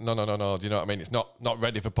like, no. Do you know what I mean? It's not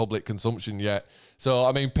ready for public consumption yet. So,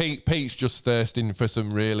 I mean, Pete's just thirsting for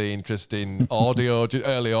some really interesting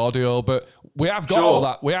early audio, but we have got all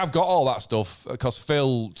that. We have got all that stuff because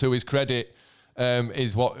Phil, to his credit,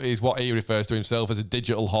 is what he refers to himself as a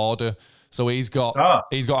digital hoarder. So he's got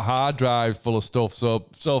a hard drive full of stuff. So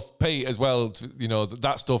Pete as well,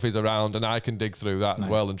 that stuff is around, and I can dig through that as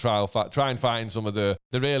well and try and find some of the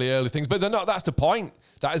really early things. But they're not. That's the point.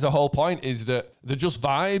 That is the whole point. Is that they're just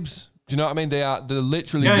vibes. Do you know what I mean? They're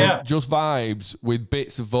literally just vibes with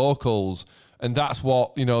bits of vocals. And that's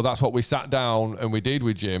what we sat down and we did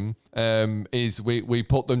with Jim, is we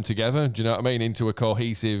put them together, do you know what I mean, into a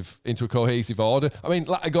cohesive order. I mean,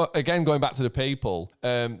 again, going back to the people,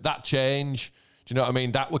 that change, do you know what I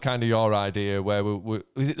mean? That were kind of your idea, where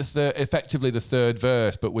is it effectively the third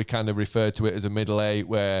verse, but we kind of referred to it as a middle eight,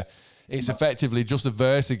 where it's effectively just a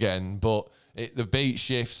verse again, but the beat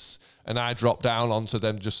shifts, and I drop down onto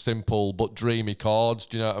them just simple but dreamy chords.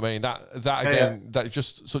 Do you know what I mean? That's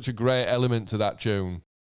just such a great element to that tune.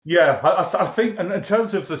 Yeah, I think, and in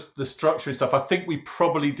terms of the structure and stuff, I think we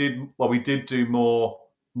probably did. Well, we did do more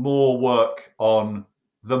work on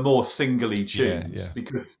the more singly tunes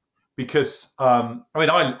because I mean,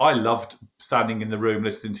 I loved standing in the room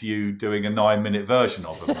listening to you doing a 9-minute version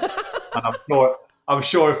of them, and I'm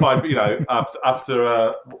sure if I'd,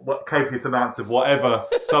 after copious amounts of whatever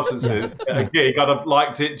substances, you kind of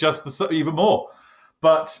liked it just even more.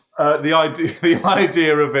 But the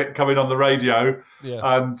idea of it coming on the radio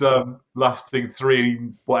and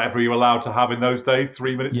lasting whatever you're allowed to have in those days,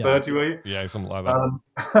 3 minutes 30, were you? Yeah, something like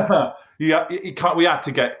that. We had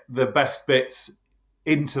to get the best bits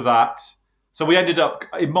into that. So we ended up,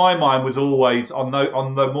 in my mind, was always on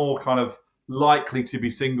the more kind of likely to be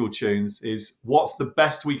single tunes, is what's the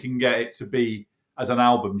best we can get it to be as an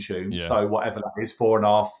album tune. So whatever that is,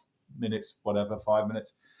 4.5 minutes, whatever, 5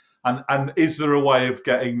 minutes, and is there a way of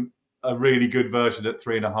getting a really good version at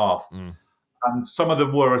 3.5? And some of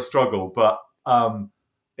them were a struggle, but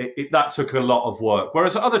that took a lot of work,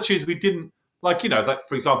 whereas other tunes we didn't like, like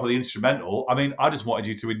for example the instrumental. I mean, I just wanted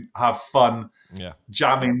you to have fun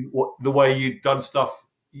jamming the way you'd done stuff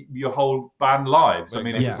your whole band lives. I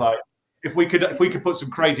mean, it was like, if we could put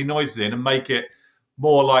some crazy noises in and make it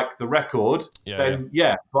more like the record, then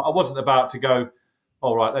but I wasn't about to go,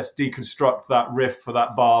 all right, let's deconstruct that riff for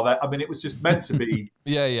that bar. I mean, it was just meant to be.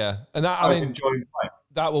 And that, I mean, enjoying playing.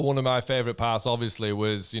 that was one of my favorite parts, obviously,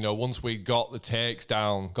 was, once we got the takes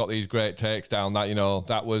down, got these great takes down, that,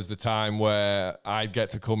 that was the time where I'd get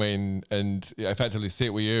to come in and effectively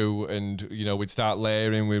sit with you and, we'd start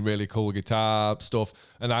layering with really cool guitar stuff.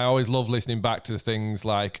 And I always love listening back to things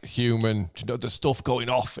like Human, the stuff going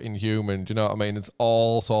off in Human, do you know what I mean? It's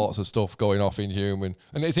all sorts of stuff going off in Human.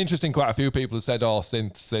 And it's interesting, quite a few people have said,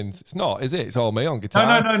 synth. It's not, is it? It's all me on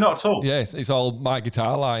guitar. No, not at all. Yes, it's all my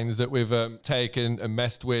guitar lines that we've taken and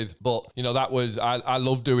messed with. But, that was, I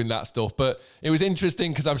love doing that stuff. But it was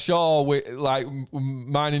interesting because I'm sure,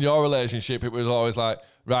 mine and your relationship, it was always like,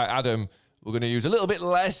 right, Adam, we're going to use a little bit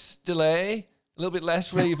less delay, a little bit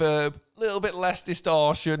less reverb, a little bit less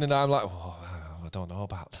distortion. And I'm like, oh, I don't know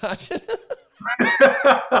about that.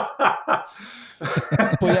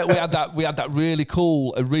 But yeah, we had that really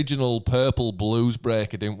cool original Purple blues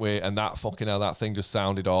breaker, didn't we? And that fucking hell, that thing just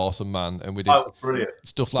sounded awesome, man. And we did brilliant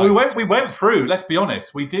stuff like we went through. Let's be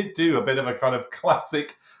honest, we did do a bit of a kind of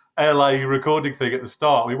classic LA recording thing at the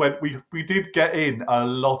start. We did get in a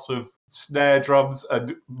lot of snare drums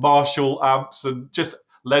and Marshall amps and just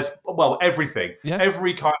everything. Yeah.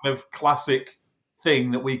 Every kind of classic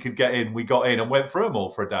thing that we could get in, we got in and went through them all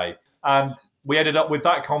for a day. And we ended up with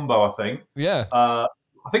that combo, I think. Yeah. I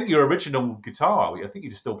think your original guitar, I think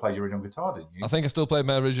you still played your original guitar, didn't you? I think I still played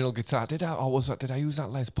my original guitar. Did I use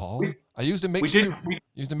that Les Paul? I used a mixture.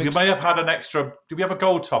 You may have had an extra. Did we have a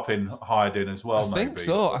gold top hired in as well? I think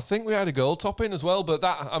so. I think we had a gold top in as well. But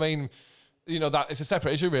that, I mean, that it's a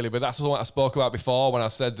separate issue really. But that's what I spoke about before when I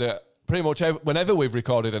said that pretty much whenever we've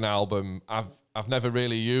recorded an album, I've never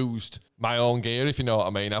really used my own gear, if you know what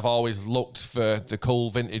I mean. I've always looked for the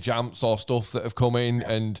cool vintage amps or stuff that have come in.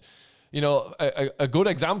 And, a good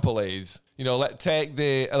example is, let's take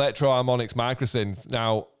the Electro Harmonix Microsynth.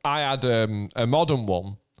 Now, I had a modern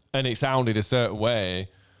one and it sounded a certain way,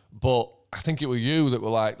 but I think it was you that were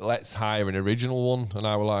like, let's hire an original one. And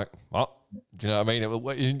I was like, what? Do you know what I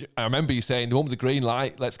mean? I remember you saying, the one with the green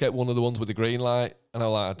light, let's get one of the ones with the green light. And I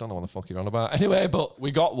was like, I don't know what the fuck you're on about. Anyway, but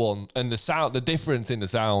we got one, and the difference in the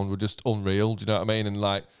sound were just unreal. Do you know what I mean? And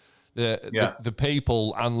like the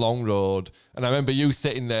people and Long Road. And I remember you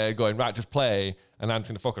sitting there going, right, just play, and I'm just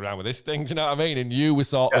going to fuck around with this thing. Do you know what I mean? And you were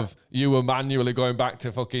you were manually going back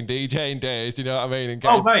to fucking DJing days. Do you know what I mean?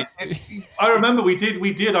 And mate, I remember we did.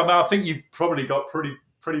 I mean, I think you probably got pretty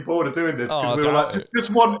bored of doing this because we were like,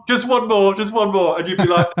 just one more, and you'd be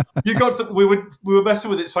like, we were messing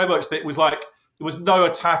with it so much that it was like there was no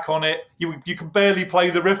attack on it. You can barely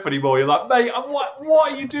play the riff anymore. You're like, mate,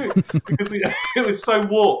 what are you doing? Because it was so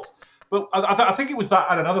warped. But I think it was that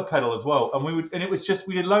and another pedal as well, and it was just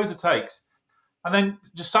we did loads of takes, and then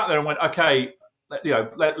just sat there and went, okay, let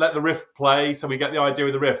the riff play, so we get the idea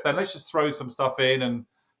of the riff. Then let's just throw some stuff in and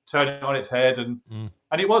turn it on its head, and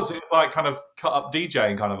it was like kind of cut up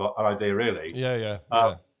DJing kind of an idea, really. Yeah.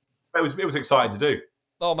 It was exciting to do.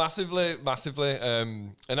 Oh, massively.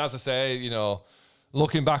 And as I say,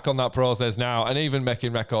 looking back on that process now, and even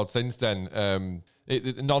making records since then,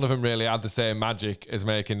 none of them really had the same magic as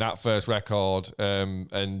making that first record.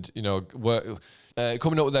 And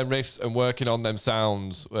coming up with them riffs and working on them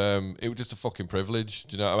sounds, it was just a fucking privilege,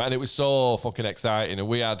 do you know? And it was so fucking exciting, and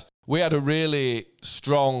we had a really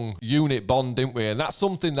strong unit bond, didn't we? And that's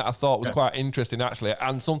something that I thought was quite interesting, actually,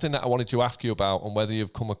 and something that I wanted to ask you about, and whether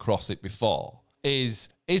you've come across it before. Is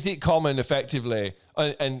it common, effectively,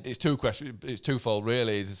 and it's twofold,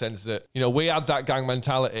 really, in the sense that, we had that gang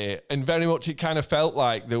mentality, and very much it kind of felt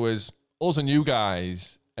like there was us and you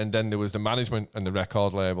guys, and then there was the management and the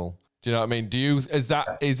record label. Do you know what I mean? Is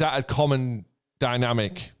that a common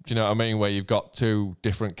dynamic, do you know what I mean, where you've got two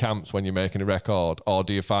different camps when you're making a record, or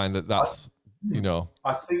do you find that that's,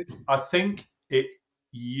 I think it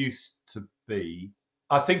used to be.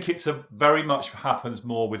 I think it's very much happens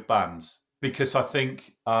more with bands, because I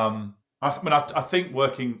think I think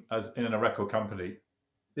working in a record company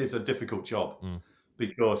is a difficult job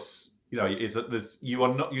because you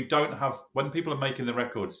don't have, when people are making the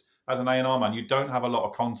records as an A&R man, you don't have a lot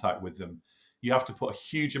of contact with them. You have to put a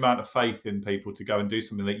huge amount of faith in people to go and do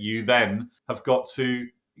something that you then have got to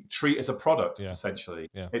treat as a product, essentially.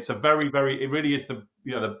 Yeah. It's a very, very, it really is the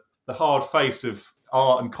hard face of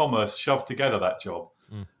art and commerce shoved together, that job.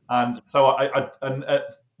 And so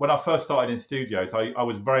when I first started in studios, I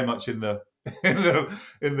was very much in the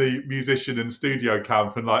musician and studio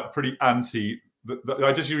camp, and like pretty anti.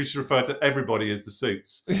 I just used to refer to everybody as the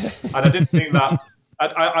suits, and I didn't think that.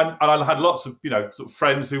 And I had lots of sort of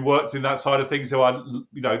friends who worked in that side of things who I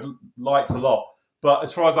liked a lot. But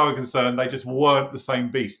as far as I was concerned, they just weren't the same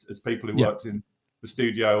beast as people who worked in the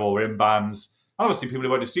studio or in bands. And obviously, people who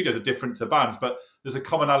work in studios are different to bands. But there's a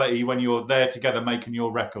commonality when you're there together making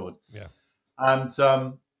your record. Yeah. And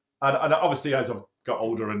obviously as I've got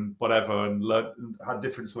older and whatever and learned and had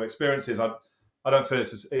different sort of experiences, I don't feel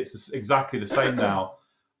it's exactly the same now.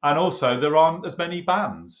 And also there aren't as many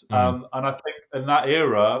bands. And I think in that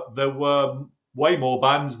era there were way more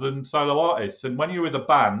bands than solo artists. And when you're with a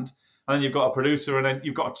band and then you've got a producer and then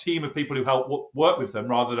you've got a team of people who help work with them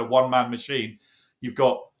rather than a one-man machine, you've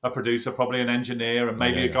got a producer, probably an engineer, and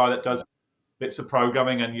maybe a guy that does bits of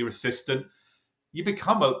programming and your assistant. You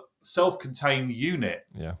become a self-contained unit.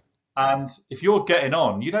 Yeah. And if you're getting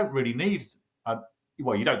on, you don't really need,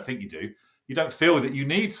 you don't think you do. You don't feel that you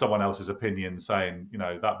need someone else's opinion saying,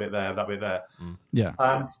 that bit there, that bit there. Yeah.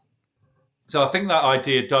 And so I think that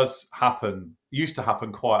idea used to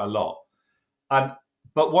happen quite a lot.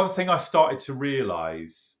 But one thing I started to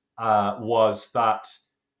realise was that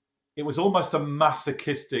it was almost a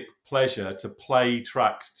masochistic pleasure to play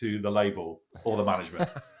tracks to the label or the management.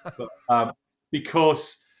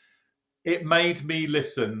 Because it made me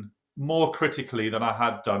listen more critically than I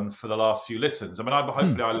had done for the last few listens. I mean,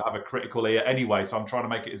 hopefully I'll have a critical ear anyway, so I'm trying to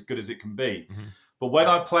make it as good as it can be. Mm-hmm. But when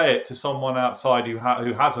I play it to someone outside who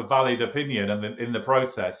has a valid opinion, and in the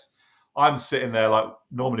process, I'm sitting there like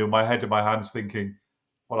normally with my head in my hands thinking,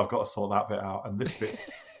 well, I've got to sort that bit out. And this bit,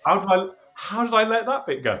 how did I let that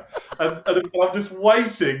bit go? And I'm just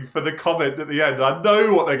waiting for the comment at the end. I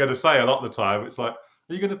know what they're going to say a lot of the time. It's like,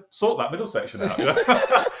 are you going to sort that middle section out?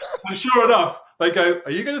 And sure enough, they go,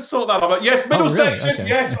 are you going to sort that out? I'm like, yes, middle section. Okay.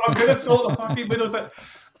 Yes, I'm going to sort the fucking middle section.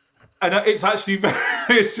 And it's actually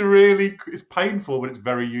it's painful, but it's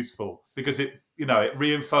very useful because it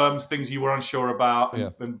reaffirms things you were unsure about.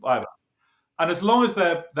 And as long as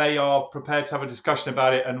they are prepared to have a discussion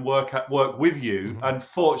about it and work with you, and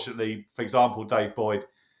fortunately, for example, Dave Boyd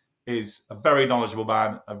is a very knowledgeable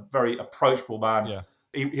man, a very approachable man. Yeah.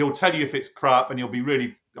 He'll tell you if it's crap and he'll be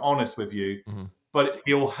really honest with you, but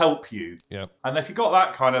he'll help you. Yeah. And if you've got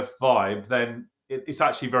that kind of vibe, then it's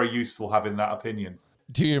actually very useful having that opinion.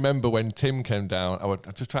 Do you remember when Tim came down?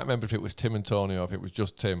 I just try to remember if it was Tim and Tony or if it was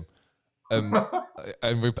just Tim. And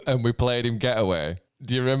we played him Getaway.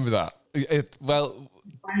 Do you remember that?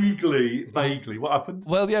 Vaguely. What happened?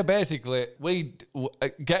 Well, yeah, basically,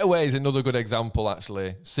 Getaway is another good example,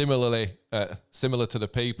 actually. Similar to The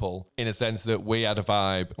People, in a sense that we had a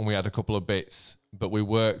vibe and we had a couple of bits, but we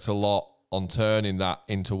worked a lot on turning that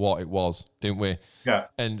into what it was, didn't we? Yeah.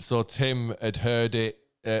 And so Tim had heard it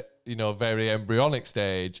at, very embryonic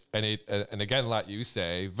stage, and again, like you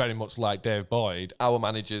say, very much like Dave Boyd, our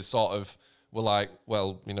managers sort of were like,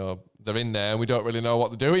 well, they're in there and we don't really know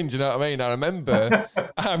what they're doing. Do you know what I mean? I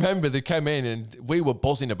remember they came in and we were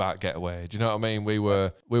buzzing about Getaway. Do you know what I mean? We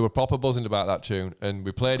were proper buzzing about that tune, and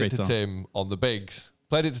we played it to Tim on the Bigs.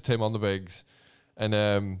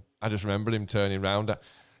 And I just remember him turning around. I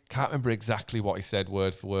can't remember exactly what he said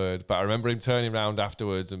word for word, but I remember him turning around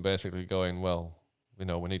afterwards and basically going, well, we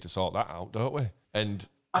need to sort that out, don't we? And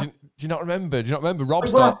do you not remember?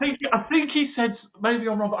 Rob? Well, I think he said, maybe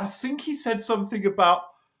I'm wrong, but I think he said something about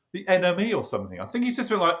the NME or something. I think he said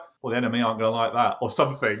something like, well, the NME aren't going to like that or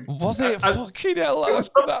something. Was it? Fucking hell.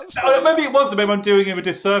 Maybe it was. Maybe I'm doing him a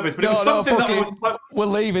disservice, but it was something that was like... We're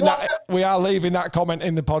leaving that. We are leaving that comment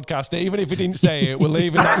in the podcast. Even if he didn't say it, we're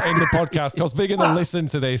leaving that in the podcast because they're going to listen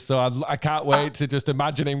to this. So I can't wait to just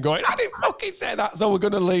imagine him going, I didn't fucking say that. So we're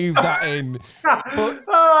going to leave that in. But,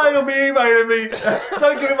 he'll be emailing me.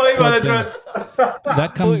 Don't give him my email address.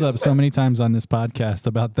 That comes up so many times on this podcast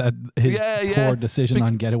about that his poor decision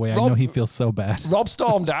on Getaway. I know he feels so bad. Rob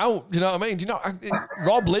stormed out. Do you know what I mean?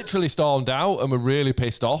 Rob literally stormed out and we're really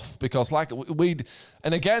pissed off because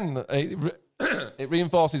and again, it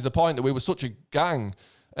reinforces the point that we were such a gang.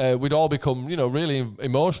 We'd all become, really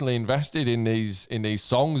emotionally invested in these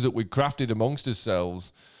songs that we'd crafted amongst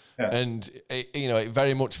ourselves. Yeah. And it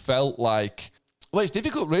very much felt like, well, it's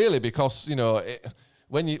difficult really because,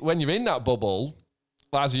 when you're in that bubble,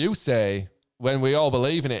 as you say, when we all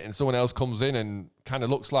believe in it and someone else comes in and kind of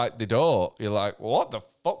looks like they don't, you're like, what the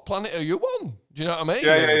fuck planet are you on? Do you know what I mean?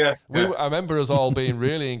 Yeah. I remember us all being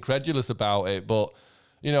really incredulous about it, but,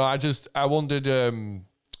 I wondered,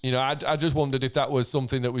 I just wondered if that was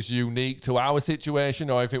something that was unique to our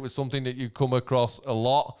situation or if it was something that you come across a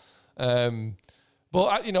lot.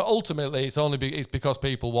 But, ultimately it's because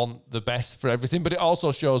people want the best for everything, but it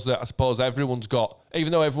also shows that I suppose everyone's got,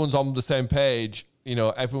 even though everyone's on the same page,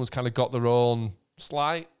 everyone's kind of got their own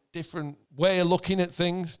slight different way of looking at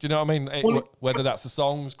things. Do you know what I mean? Whether that's the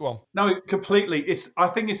songs, go on. No, completely. I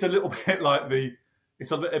think it's a little bit like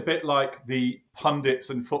the pundits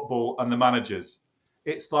and football and the managers.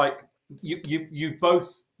 It's like you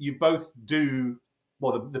both do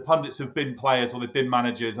the pundits have been players or they've been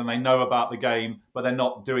managers and they know about the game, but they're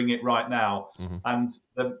not doing it right now. And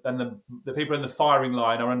the people in the firing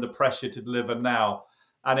line are under pressure to deliver now.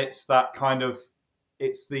 And it's that kind of,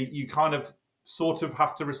 you kind of sort of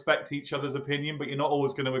have to respect each other's opinion, but you're not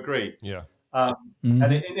always going to agree. Yeah.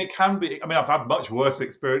 And it can be, I mean, I've had much worse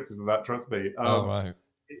experiences than that, trust me. Right.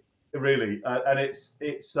 Really. And it's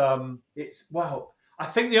well, I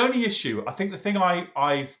think the only issue, I think the thing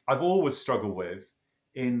I've always struggled with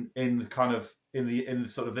in the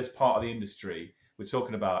sort of this part of the industry we're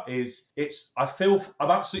talking about is I feel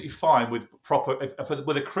I'm absolutely fine with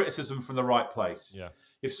with a criticism from the right place. Yeah.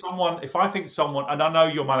 If I think someone, and I know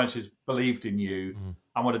your managers believed in you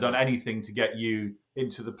and would have done anything to get you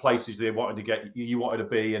into the places they wanted to get you wanted to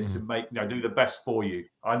be and to make, do the best for you.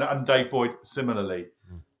 And Dave Boyd similarly.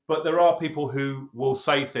 But there are people who will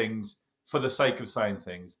say things for the sake of saying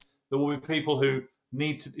things. There will be people who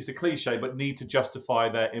need to, it's a cliche, but need to justify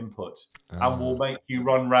their input and will make you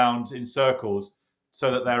run round in circles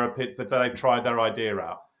so that they've tried their idea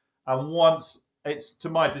out. And once, it's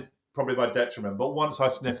probably my detriment, but once I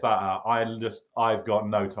sniff that out, I've got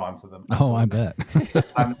no time for them. Oh, I bet.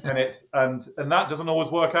 and that doesn't always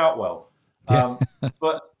work out well. Yeah.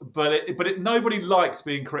 But nobody likes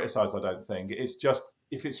being criticised. I don't think it's just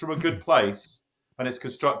if it's from a good place and it's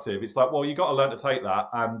constructive. It's like, well, you got to learn to take that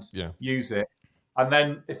and use it. And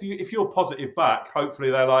then if you're positive back,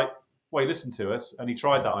 hopefully they're like, well, he listened to us and he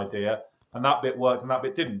tried that idea and that bit worked and that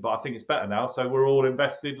bit didn't. But I think it's better now, so we're all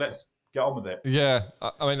invested. Let's get on with it. Yeah.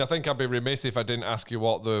 I mean, I think I'd be remiss if I didn't ask you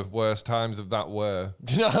what the worst times of that were.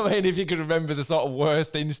 Do you know what I mean? If you could remember the sort of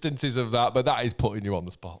worst instances of that, but that is putting you on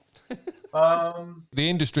the spot. The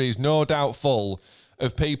industry is no doubt full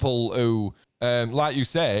of people who, like you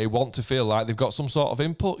say, want to feel like they've got some sort of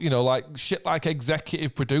input, like shit like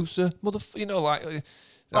executive producer. Not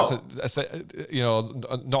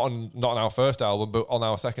on our first album, but on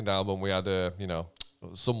our second album, we had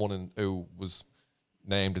someone who was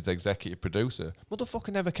named as executive producer.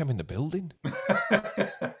 Motherfucker never came in the building. Do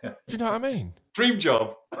you know what I mean? Dream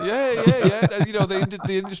job. Yeah.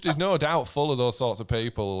 The industry's no doubt full of those sorts of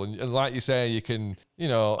people, and like you say, you can,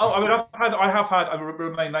 Oh, I mean, I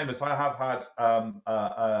remain nameless. I have had an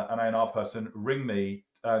A&R person ring me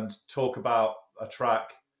and talk about a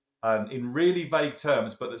track, in really vague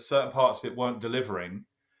terms, but that certain parts of it weren't delivering.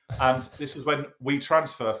 And this was when We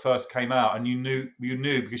Transfer first came out, and you knew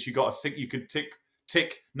because you could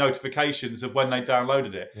tick notifications of when they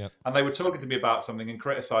downloaded it. Yep. And they were talking to me about something and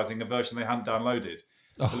criticising a version they hadn't downloaded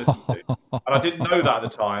to listen to. And I didn't know that at the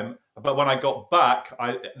time. But when I got back,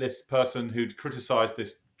 this person who'd criticised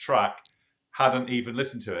this track hadn't even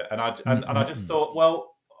listened to it. And I just thought,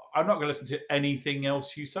 well, I'm not going to listen to anything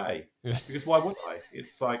else you say. Because why would I?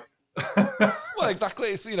 It's like... Well,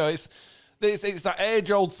 exactly. It's that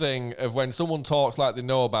age-old thing of when someone talks like they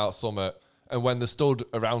know about something, and when they're stood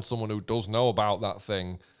around someone who does know about that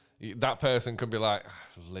thing, that person can be like,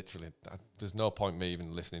 literally, there's no point me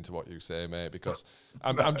even listening to what you say, mate, because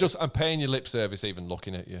I'm paying you lip service even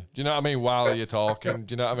looking at you. Do you know what I mean? While you're talking,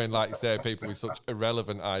 do you know what I mean? Like you say, people with such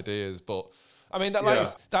irrelevant ideas, but I mean,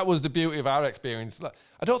 that was the beauty of our experience. Like,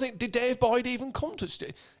 I don't think, did Dave Boyd even come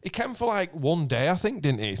to... He came for like one day, I think,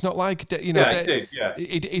 didn't he? It's not like, he did, yeah.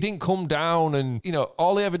 He didn't come down and,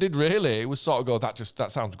 all he ever did really was sort of go,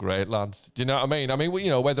 that sounds great, lads. Do you know what I mean? I mean,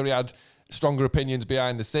 whether he had stronger opinions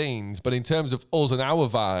behind the scenes, but in terms of us and our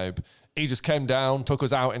vibe, he just came down, took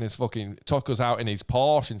us out in his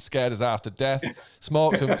Porsche and scared us half to death,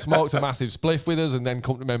 smoked a massive spliff with us, and then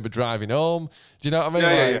couldn't remember driving home. Do you know what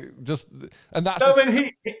I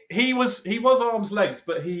mean? He was arm's length,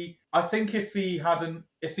 but I think if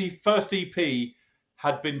the first EP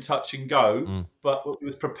had been touch and go, but he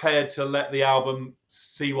was prepared to let the album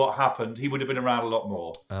see what happened, he would have been around a lot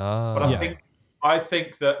more. But I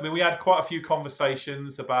think that, we had quite a few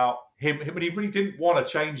conversations about him, but he really didn't want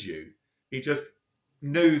to change you. He just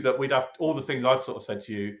knew that we'd have all the things I'd sort of said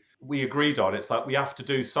to you. We agreed on. It's like we have to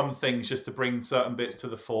do some things just to bring certain bits to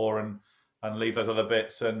the fore and leave those other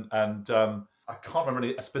bits. And I can't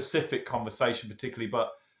remember a specific conversation particularly, but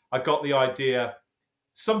I got the idea.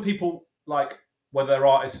 Some people, like whether they're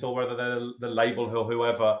artists or whether they're the label or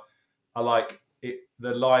whoever, are like,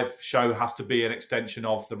 the live show has to be an extension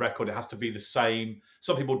of the record. It has to be the same.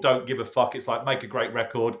 Some people don't give a fuck. It's like, make a great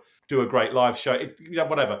record, do a great live show,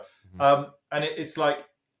 whatever. And it's like,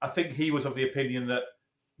 I think he was of the opinion that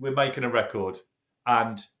we're making a record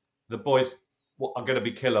and the boys are going to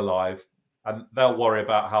be killer live and they'll worry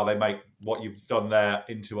about how they make what you've done there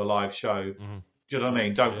into a live show. Do you know what I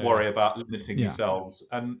mean? Don't worry about limiting yourselves.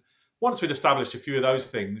 And once we'd established a few of those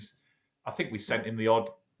things, I think we sent him the odd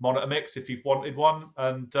monitor mix if you've wanted one.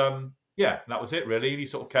 And that was it really. He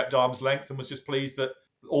sort of kept arm's length and was just pleased that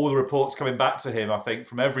all the reports coming back to him, I think,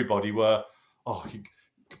 from everybody were,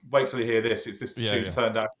 wait till you hear this. It's this tune's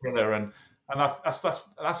turned out killer, and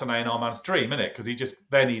that's an A&R man's dream, isn't it? Because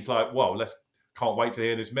he's like, whoa, can't wait to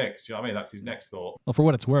hear this mix. Do you know what I mean? That's his next thought. Well, for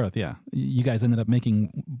what it's worth, yeah, you guys ended up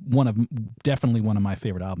making definitely one of my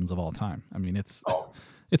favorite albums of all time. I mean, it's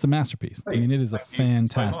a masterpiece. I mean, it is a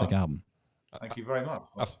fantastic album. Thank you very much.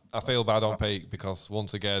 I feel bad on Pete because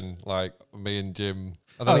once again, like me and Jim,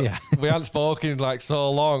 we hadn't spoken like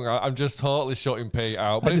so long. I'm just totally shutting Pete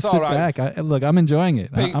out, but it's all right. Look, I'm enjoying it.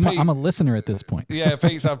 I'm a listener at this point. Yeah,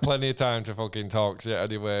 Pete's had plenty of time to fucking talk shit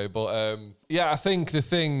anyway. But I think the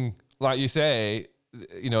thing, like you say,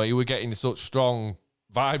 you were getting such strong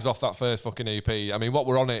vibes off that first fucking EP. I mean, what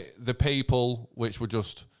were on it? The People, which were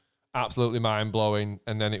just absolutely mind blowing,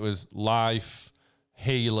 and then it was Life,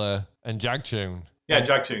 Healer, and Jagtune. Yeah,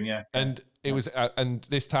 Jagtune, yeah. And it was, and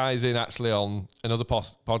this ties in actually on another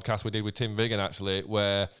podcast we did with Tim Vigan actually,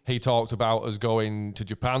 where he talked about us going to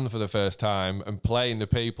Japan for the first time and playing the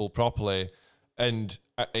People properly, and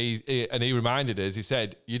he reminded us. He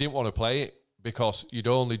said you didn't want to play it because you'd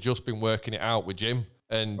only just been working it out with Jim.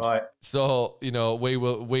 And so,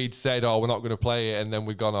 we'd said, we're not going to play it. And then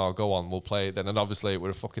we'd gone, go on, we'll play it then. And obviously it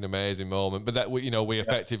was a fucking amazing moment. But that, we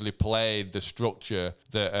effectively played the structure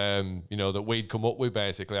that, that we'd come up with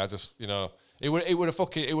basically. I just, it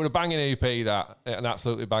would a banging EP, an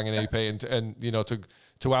absolutely banging EP. And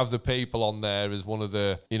to have the People on there as one of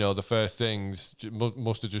the, the first things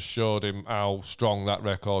must have just showed him how strong that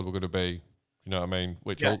record were going to be. You know what I mean?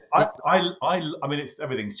 I mean,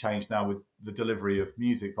 everything's changed now with the delivery of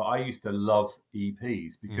music, but I used to love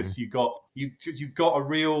EPs because you got a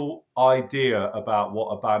real idea about what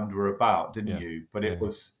a band were about, didn't you? But it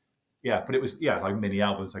was like mini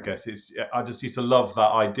albums, I guess. I just used to love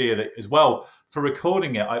that idea that as well for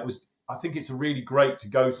recording it. I think it's really great to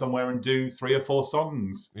go somewhere and do 3 or 4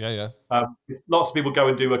 songs. Yeah. Lots of people go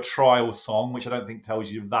and do a trial song, which I don't think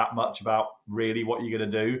tells you that much about really what you're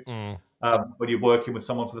going to do. When you're working with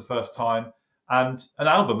someone for the first time, and an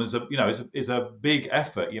album is a big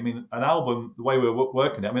effort. I mean, an album, the way we were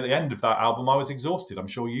working it. I mean, at the end of that album, I was exhausted. I'm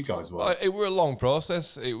sure you guys were. It was a long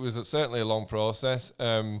process. It was certainly a long process.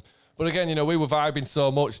 But again, we were vibing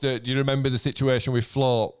so much that you remember the situation with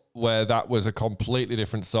Float, where that was a completely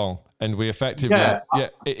different song, and we effectively,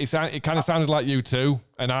 it kind of sounded like you too.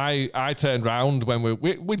 And I turned round when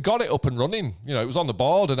we'd got it up and running. It was on the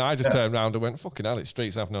board, and I just turned round and went, "Fucking hell, it's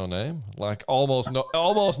Streets Have No Name," like almost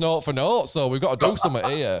note for note. So we've got to do something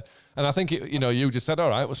here. And I think you just said, "All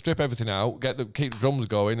right, we'll strip everything out, keep the drums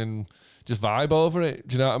going, and just vibe over it."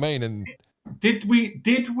 Do you know what I mean? And did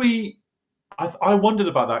we? I wondered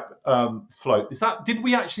about that Float. Did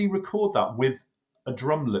we actually record that with a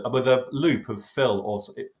drum loop, with a loop of Phil?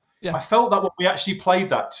 I felt that when we actually played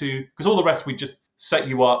that because all the rest we just set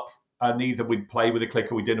you up, and either we'd play with a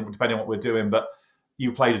click or we didn't, depending on what we're doing. But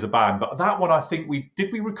you played as a band. But that one, I think we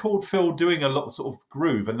record Phil doing a lot sort of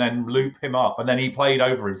groove and then loop him up, and then he played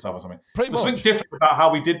over himself or something. Pretty much. Something different about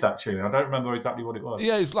how we did that tune. I don't remember exactly what it was.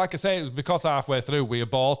 Yeah, it's like I say, it was because halfway through we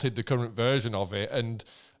aborted the current version of it, and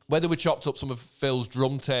whether we chopped up some of Phil's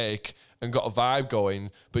drum take and got a vibe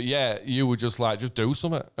going, but you were just like, just do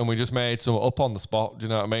something, and we just made something up on the spot. Do you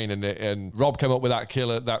know what I mean? And Rob came up with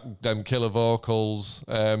them killer vocals,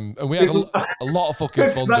 and we had a lot of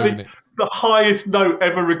fucking fun doing it. The highest note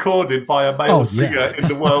ever recorded by a male singer in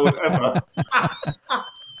the world ever.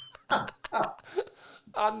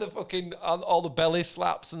 And the fucking all the belly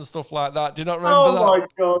slaps and stuff like that. Do you not remember that? Oh my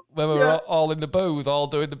god! When we were all in the booth, all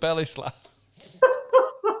doing the belly slap.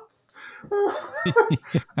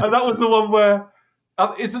 And that was the one where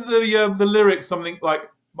isn't the lyrics something like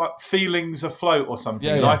feelings afloat or something?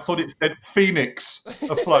 Yeah, and I thought it said Phoenix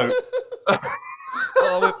afloat.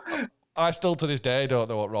 I still to this day don't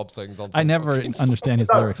know what Rob sings on. I never understand his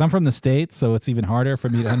lyrics. I'm from the States, so it's even harder for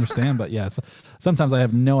me to understand. But sometimes I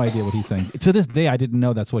have no idea what he's saying. To this day, I didn't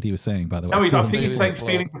know that's what he was saying, by the way. No, I think he's saying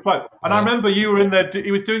feelings afloat. And I remember you were in there,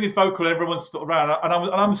 he was doing his vocal and everyone's sort of around, and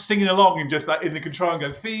I'm singing along and just like in the control and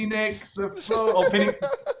going, Phoenix afloat, or Phoenix.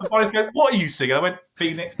 And Boris going, what are you singing? I went,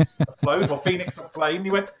 Phoenix afloat, or Phoenix aflame. And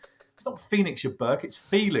he went, it's not Phoenix, you Burke, it's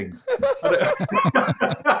feelings.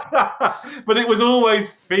 But it was always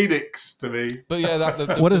Phoenix to me. But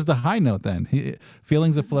yeah, what is the high note then?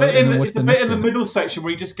 Feelings afloat. It's a bit in the middle section where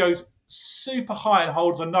he just goes super high and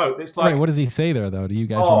holds a note. It's like, right, what does he say there though? Do you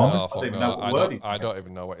guys remember? I don't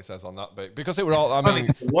even know what it says on that bit, because it were all. I mean,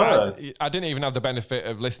 I didn't even have the benefit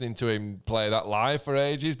of listening to him play that live for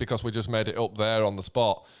ages because we just made it up there on the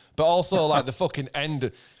spot. But also like the fucking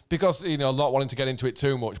end. because, not wanting to get into it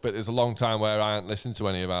too much, but there's a long time where I hadn't listened to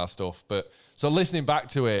any of our stuff. But so listening back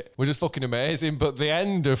to it was just fucking amazing. But the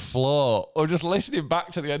end of Float, or just listening back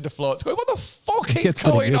to the end of Float, going, what the fuck is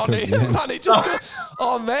going on here, man? It just goes,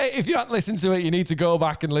 oh, mate, if you haven't listened to it, you need to go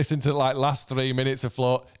back and listen to like last 3 minutes of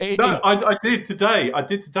Float. I did today.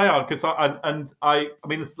 Because I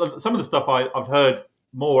mean, some of the stuff I've heard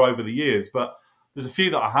more over the years, but there's a few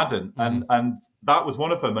that I hadn't, and that was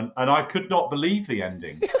one of them. And I could not believe the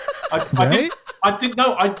ending. I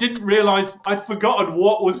didn't realise I'd forgotten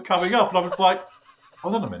what was coming up, and I was like,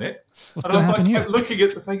 hold on a minute. What's and I was happen like here? looking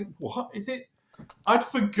at the thing, what is it? I'd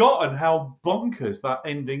forgotten how bonkers that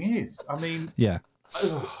ending is. I mean, yeah.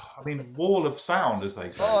 Wall of sound, as they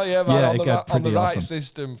say. Oh yeah, man. Yeah, on the right awesome.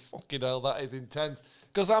 system, fucking hell, that is intense.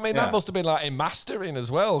 Because that must have been like in mastering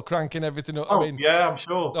as well, cranking everything up. Oh, yeah, I'm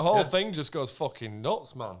sure. The whole thing just goes fucking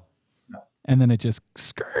nuts, man. And then it just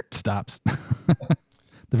stops.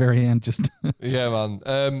 The very end, just Yeah,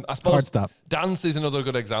 man. I suppose hard stop. Dance is another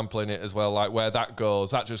good example in it as well. Like where that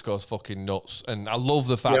just goes fucking nuts. And I love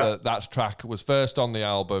the fact that track was first on the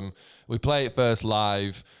album. We play it first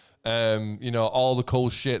live. All the cool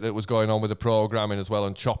shit that was going on with the programming as well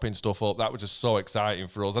and chopping stuff up. That was just so exciting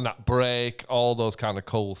for us. And that break, all those kind of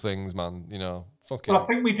cool things, man. Fucking. Well, I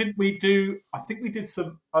think we did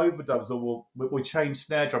some overdubs, or we changed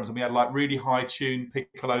snare drums, and we had like really high tuned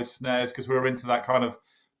piccolo snares because we were into that kind of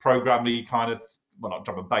programmy kind of, well, not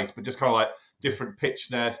drum and bass, but just kind of like different pitch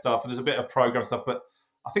snare stuff. And there's a bit of program stuff, but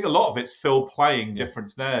I think a lot of it's Phil playing different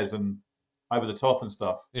snares and over the top and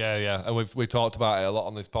stuff. Yeah. And we've talked about it a lot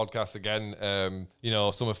on this podcast again.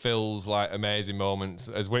 Some of Phil's like amazing moments,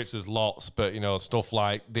 as which there's lots, but stuff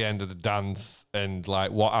like the end of the dance and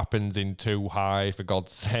like what happens in Too High, for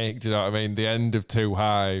God's sake. Do you know what I mean? The end of Too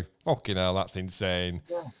High, fucking hell, that's insane.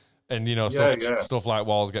 Yeah. And stuff like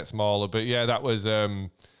Walls Get Smaller. But yeah, that was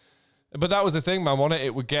but that was the thing, man, wasn't it?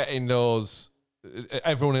 It would get in those,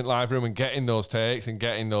 everyone in live room and getting those takes and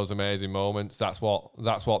getting those amazing moments. That's what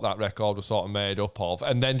that record was sort of made up of.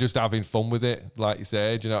 And then just having fun with it, like you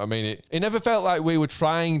said. Do you know what I mean? It never felt like we were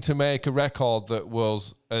trying to make a record that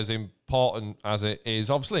was as important as it is,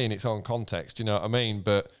 obviously in its own context. Do you know what I mean?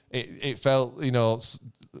 But it felt,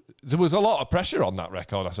 there was a lot of pressure on that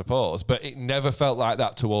record, I suppose, but it never felt like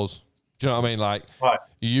that to us. Do you know what I mean? Like, right.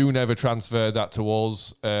 You never transferred that to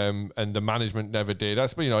us, and the management never did. I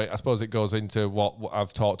suppose it goes into what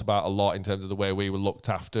I've talked about a lot in terms of the way we were looked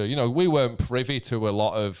after. We weren't privy to a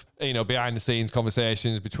lot of, behind the scenes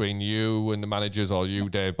conversations between you and the managers, or you,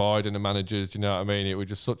 Dave Boyd, and the managers. Do you know what I mean? It was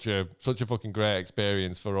just such a fucking great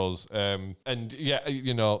experience for us. And yeah,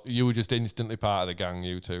 you were just instantly part of the gang,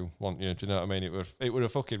 you two, weren't you? Do you know what I mean? It was a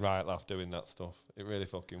fucking right laugh doing that stuff. It really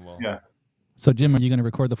fucking was. Yeah. So, Jim, are you going to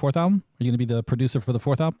record the fourth album? Are you going to be the producer for the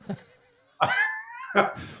fourth album?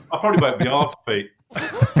 I probably won't be asked, Pete.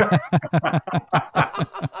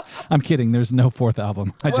 I'm kidding. There's no fourth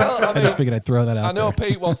album. I just figured I'd throw that out. I know there.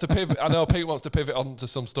 Pete wants to pivot. I know Pete wants to pivot onto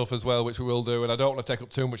some stuff as well, which we will do. And I don't want to take up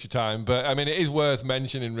too much of your time, but I mean, it is worth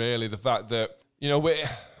mentioning, really, the fact that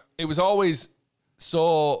it was always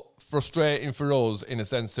so frustrating for us in a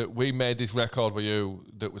sense that we made this record with you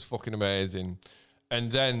that was fucking amazing. And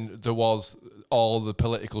then there was all the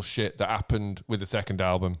political shit that happened with the second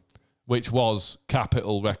album, which was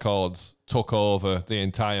Capitol Records took over the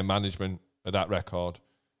entire management of that record.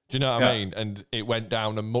 Do you know what I mean? And it went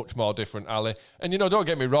down a much more different alley. And, don't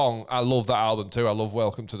get me wrong, I love that album too. I love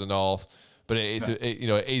Welcome to the North. But it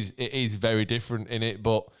is very different in it.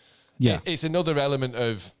 But it's another element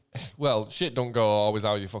of, well, shit don't go always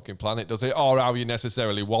how you fucking plan it, does it? Or how you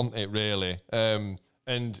necessarily want it, really.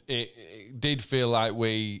 And it did feel like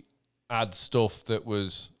we had stuff that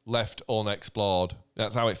was left unexplored.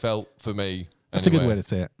 That's how it felt for me. That's a good way to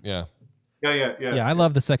say it. Yeah. Yeah. I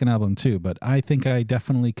love the second album too, but I think I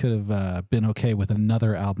definitely could have been okay with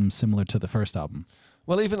another album similar to the first album.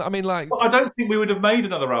 Well, I don't think we would have made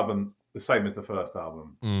another album the same as the first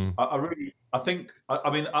album. I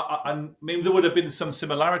mean, there would have been some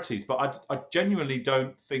similarities, but I genuinely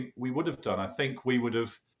don't think we would have done. I think we would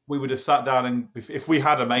have sat down and if we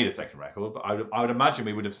had made a second record, but I would imagine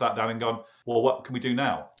we would have sat down and gone, well, what can we do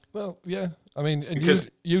now? Well, yeah. I mean, and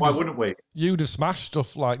why wouldn't we? You'd have smashed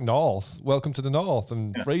stuff like North, Welcome to the North,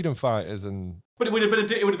 and Freedom Fighters, and. But it would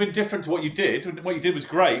have been different to what you did. What you did was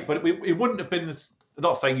great, but it wouldn't have been this. I'm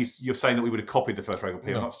not saying you're saying that we would have copied the first record.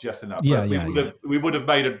 No. I'm not suggesting that. But we would have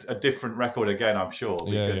made a different record again. I'm sure.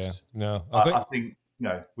 Because No, I think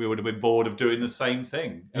we would have been bored of doing the same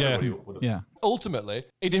thing. Everybody would have. Yeah. Ultimately,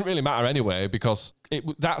 it didn't really matter anyway because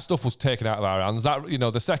that stuff was taken out of our hands. That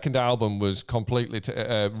the second album was completely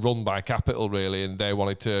run by Capitol, really, and they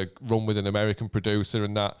wanted to run with an American producer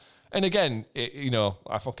and that. And again,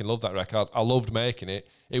 I fucking loved that record. I loved making it.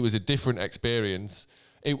 It was a different experience.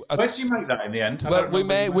 Where did you make that in the end? Well,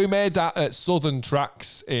 we made that at Southern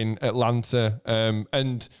Tracks in Atlanta,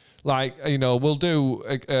 and we'll do.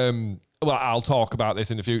 Well, I'll talk about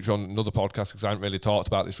this in the future on another podcast because I haven't really talked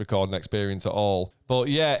about this recording experience at all. But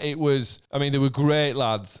yeah, it was. I mean, they were great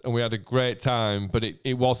lads, and we had a great time. But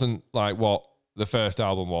it wasn't like what the first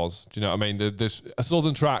album was. Do you know what I mean? This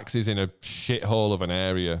Southern Tracks is in a shithole of an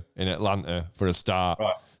area in Atlanta for a start.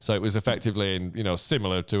 Right. So it was effectively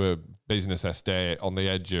similar to a business estate on the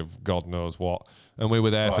edge of God knows what. And we were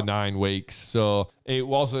there for 9 weeks. So it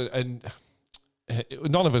wasn't, and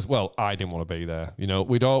none of us, well, I didn't want to be there.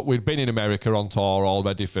 We'd been in America on tour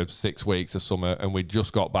already for 6 weeks of summer, and we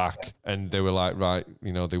just got back, and they were like, right,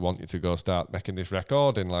 they want you to go start making this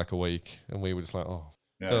record in like a week. And we were just like, oh.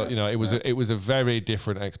 Yeah, So, it was a very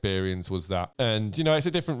different experience, was that. And, it's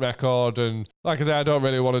a different record. And like I said, I don't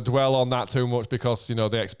really want to dwell on that too much because,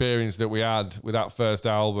 the experience that we had with that first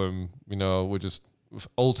album, we're just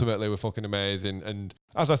ultimately we're fucking amazing. And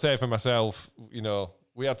as I say for myself,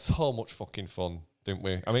 we had so much fucking fun, didn't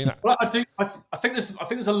we? I mean, well, I do. I think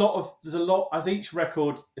there's a lot as each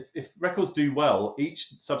record. If records do well, each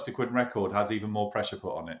subsequent record has even more pressure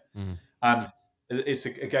put on it. And it's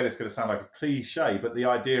going to sound like a cliche, but the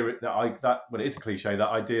idea it is a cliche. That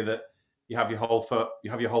idea that you have your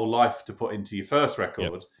whole life to put into your first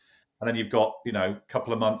record, and then you've got a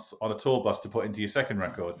couple of months on a tour bus to put into your second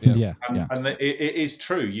record. And it is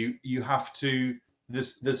true. You have to.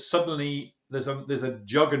 There's suddenly a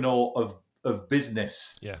juggernaut of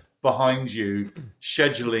business behind you,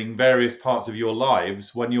 scheduling various parts of your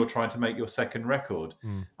lives when you're trying to make your second record,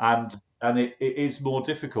 and it is more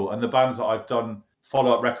difficult. And the bands that I've done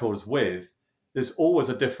follow-up records with, there's always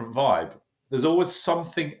a different vibe. There's always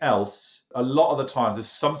something else. A lot of the times, there's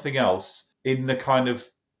something else in the kind of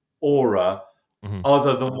aura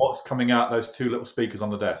other than what's coming out those two little speakers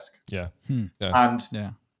on the desk. And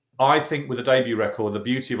I think with a debut record, the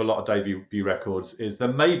beauty of a lot of debut records is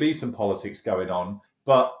there may be some politics going on,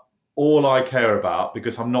 but all I care about,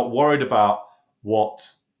 because I'm not worried about what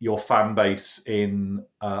your fan base in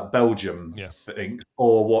Belgium thinks,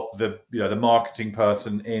 or what the marketing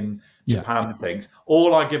person in Japan thinks.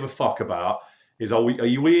 All I give a fuck about is are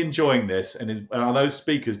we enjoying this, and are those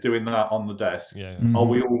speakers doing that on the desk? Are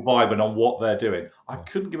we all vibing on what they're doing? I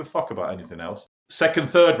couldn't give a fuck about anything else. Second,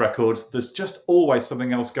 third records, there's just always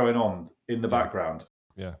something else going on in the background.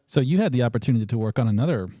 So you had the opportunity to work on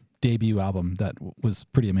another debut album that was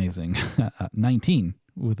pretty amazing, 19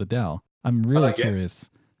 with Adele. I'm really curious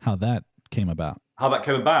how that came about. How that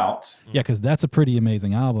came about? Yeah, because that's a pretty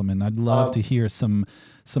amazing album, and I'd love to hear some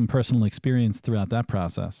personal experience throughout that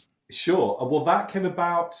process. Sure. Well, that came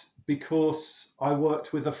about because I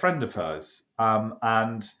worked with a friend of hers,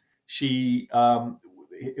 and she...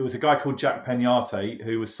 it was a guy called Jack Peñate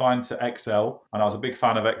who was signed to XL, and I was a big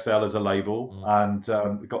fan of XL as a label, and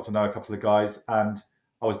we got to know a couple of the guys, and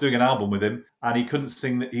I was doing an album with him, and he couldn't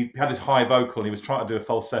sing. He had his high vocal, and he was trying to do a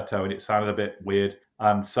falsetto, and it sounded a bit weird.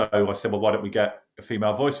 And so I said, well, why don't we get a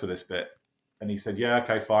female voice for this bit? And he said, yeah,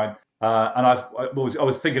 okay, fine. And I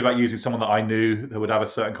was thinking about using someone that I knew that would have a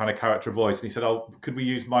certain kind of character voice. And he said, oh, could we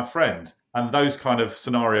use my friend? And those kind of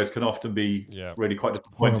scenarios can often be really quite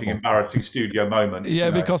disappointing, embarrassing studio moments. Yeah,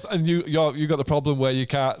 because you got the problem where you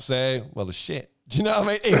can't say, well, the shit. Do you know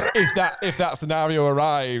what I mean? If that scenario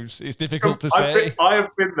arrives, it's difficult to say. I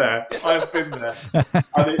have been there.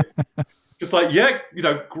 And it's just like,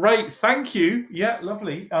 great, thank you. Yeah,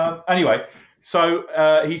 lovely. Anyway, so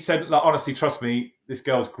he said, like, honestly, trust me, this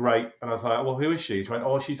girl's great. And I was like, well, who is she? He went,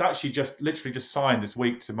 oh, she's actually literally just signed this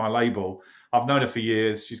week to my label. I've known her for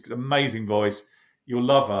years. She's got an amazing voice. You'll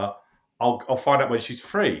love her. I'll find out when she's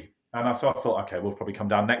free. And I thought, okay, we'll probably come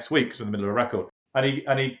down next week because we're in the middle of a record. And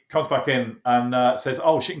he comes back in and says,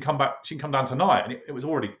 oh, she can come back. She can come down tonight. And it was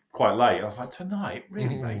already quite late. And I was like, tonight?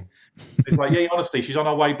 Really, mate? He's like, yeah, honestly, she's on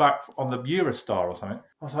her way back on the Eurostar or something.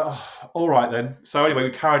 I was like, oh, all right then. So anyway, we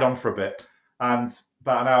carried on for a bit. And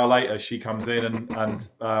about an hour later, she comes in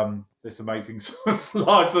and this amazing sort of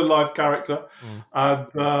larger-than-life character. And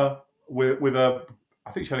with a,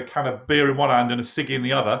 I think she had a can of beer in one hand and a ciggy in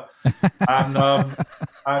the other. And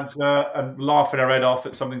laughing her head off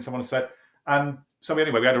at something someone said. And so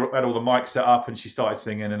anyway, we had all the mics set up, and she started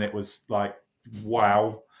singing, and it was like,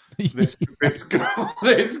 wow, this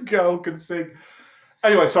girl can sing.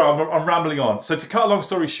 Anyway, sorry, I'm rambling on. So to cut a long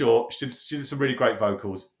story short, she did some really great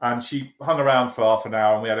vocals, and she hung around for half an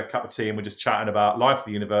hour, and we had a cup of tea, and we're just chatting about life,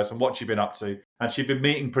 the universe, and what she'd been up to. And she'd been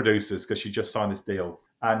meeting producers because she just signed this deal,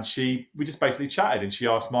 and we just basically chatted, and she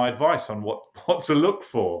asked my advice on what to look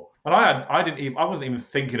for. And I wasn't even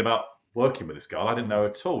thinking about working with this girl. I didn't know her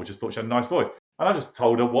at all. Just thought she had a nice voice, and I just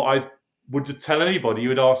told her what I would tell anybody who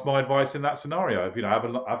would ask my advice in that scenario. If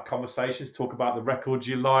have conversations, talk about the records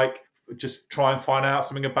you like. Just try and find out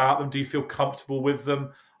something about them. Do you feel comfortable with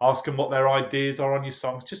them? Ask them what their ideas are on your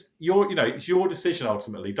songs. Just it's your decision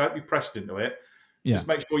ultimately. Don't be pressured into it. Yeah. Just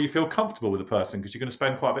make sure you feel comfortable with the person because you're going to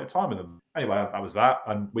spend quite a bit of time with them. Anyway, that was that.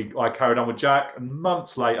 And I carried on with Jack. And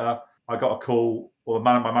months later, I got a call, or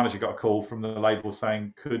my manager got a call from the label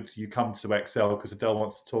saying, "Could you come to XL because Adele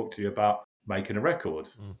wants to talk to you about making a record?"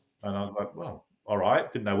 And I was like, "Well, all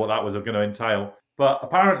right." Didn't know what that was going to entail. But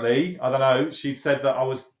apparently, I don't know, she'd said that I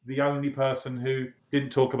was the only person who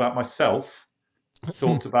didn't talk about myself,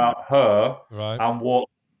 talked about her and what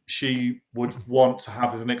she would want to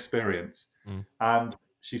have as an experience. And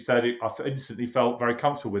she said, I instantly felt very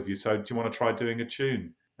comfortable with you. So do you want to try doing a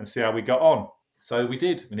tune and see how we got on? So we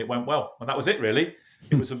did, and it went well. And that was it, really.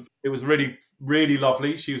 It was really, really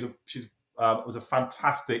lovely. She was a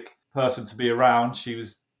fantastic person to be around. She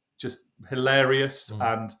was just hilarious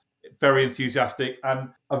and very enthusiastic, and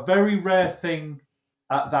a very rare thing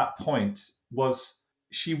at that point was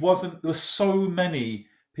there were so many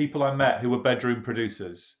people I met who were bedroom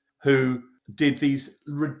producers who did these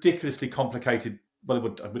ridiculously complicated, we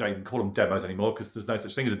don't even call them demos anymore because there's no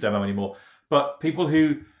such thing as a demo anymore, but people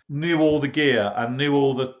who knew all the gear and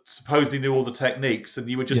supposedly knew all the techniques, and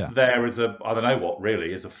you were just there as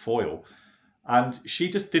as a foil. And she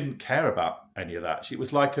just didn't care about any of that. She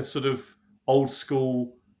was like a sort of old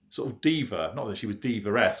school sort of diva, not that she was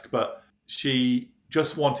diva-esque, but she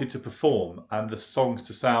just wanted to perform and the songs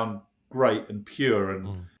to sound great and pure. And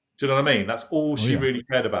do you know what I mean? That's all she really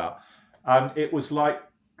cared about. And it was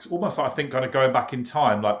almost like, I think, kind of going back in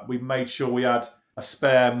time, like we made sure we had a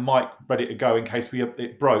spare mic ready to go in case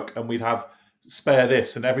it broke, and we'd have spare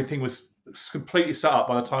this, and everything was completely set up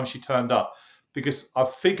by the time she turned up, because I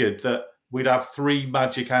figured that we'd have 3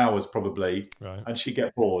 magic hours probably, and she'd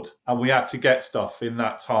get bored. And we had to get stuff in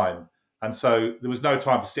that time. And so there was no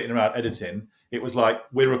time for sitting around editing. It was like,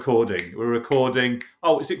 we're recording.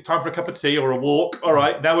 Oh, is it time for a cup of tea or a walk? All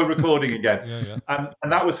right, now we're recording again. And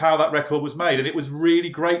that was how that record was made. And it was really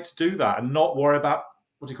great to do that and not worry about,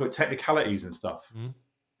 technicalities and stuff. Do you know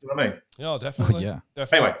what I mean? Yeah, definitely.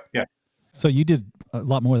 Definitely. Anyway, yeah. So you did a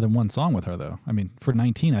lot more than one song with her, though. I mean, for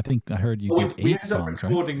 19, I think I heard you did 8 songs, right?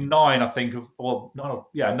 Recording 9, I think, 9.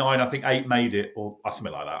 I think 8 made it, or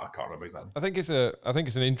something like that. I can't remember exactly. I think it's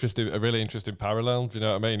a really interesting parallel. Do you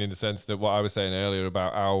know what I mean? In the sense that what I was saying earlier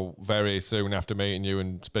about how very soon after meeting you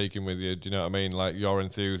and speaking with you, do you know what I mean? Like your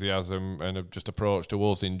enthusiasm and just approach to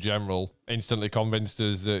us in general instantly convinced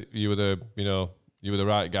us that you were the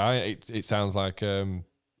right guy. It sounds like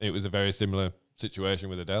it was a very similar situation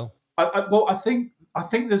with Adele. I think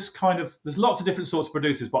there's lots of different sorts of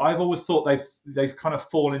producers, but I've always thought they've kind of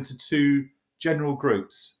fallen into 2 general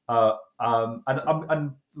groups. And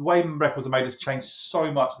the way records are made has changed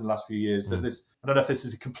so much in the last few years that I don't know if this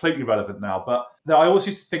is completely relevant now, but I always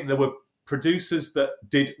used to think there were producers that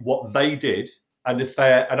did what they did, and if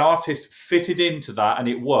an artist fitted into that and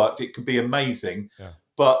it worked, it could be amazing. Yeah.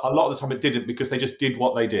 But a lot of the time it didn't, because they just did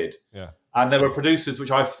what they did. Yeah. And there were producers which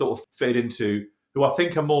I've sort of fitted into who I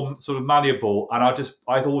think are more sort of malleable, and I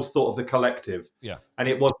always thought of the collective. Yeah. And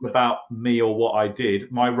it wasn't about me or what I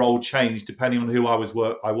did. My role changed depending on who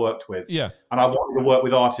I worked with. Yeah. And I wanted to work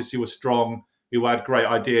with artists who were strong, who had great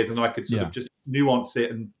ideas, and I could sort of just nuance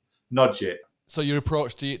it and nudge it. So your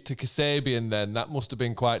approach to Kasabian then, that must have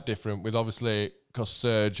been quite different, with obviously, because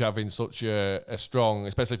Serge having such a strong,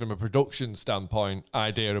 especially from a production standpoint,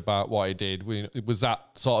 idea about what he did. Was that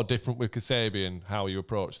sort of different with Kasabian, how you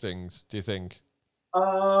approach things, do you think?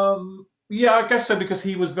 Yeah, I guess so, because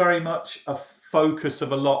he was very much a focus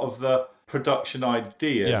of a lot of the production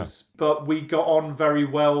ideas, but we got on very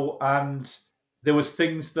well, and there was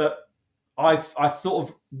things that I thought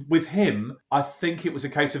of with him. I think it was a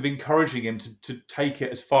case of encouraging him to take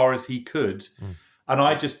it as far as he could, and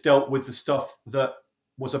I just dealt with the stuff that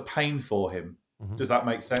was a pain for him. Does that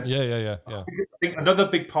make sense? Yeah. I think another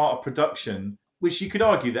big part of production, which you could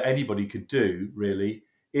argue that anybody could do, really,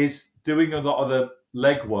 is doing a lot of the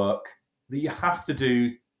legwork that you have to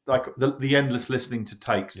do, like the endless listening to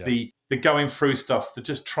takes, the going through stuff, the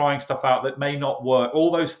just trying stuff out that may not work, all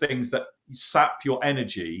those things that sap your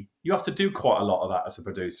energy. You have to do quite a lot of that as a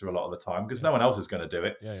producer a lot of the time, because no one else is going to do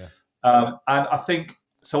it. And I think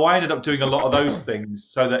so I ended up doing a lot of those things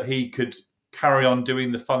so that he could carry on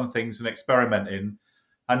doing the fun things and experimenting.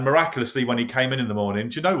 And miraculously, when he came in the morning,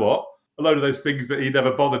 do you know what? A load of those things that he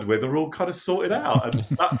never bothered with are all kind of sorted out. And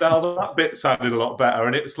that bit sounded a lot better.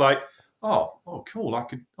 And it's like, oh, cool.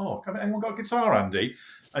 Anyone got a guitar, Andy?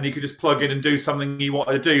 And he could just plug in and do something he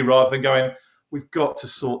wanted to do rather than going, we've got to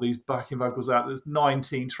sort these backing vocals out. There's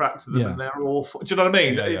 19 tracks of them and they're awful. Do you know what I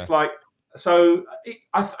mean? It's like, so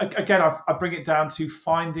I bring it down to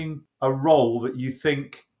finding a role that you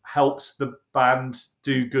think helps the band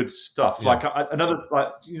do good stuff. Yeah. Like I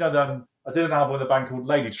did an album with a band called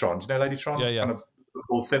Ladytron. Do you know Ladytron? Yeah. Kind of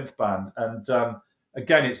cool synth band. And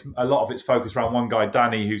again, it's a lot of it's focused around one guy,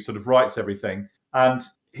 Danny, who sort of writes everything. And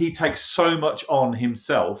he takes so much on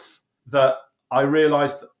himself that I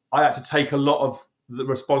realised I had to take a lot of the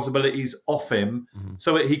responsibilities off him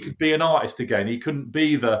so that he could be an artist again. He couldn't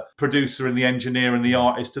be the producer and the engineer and the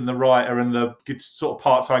artist and the writer and the sort of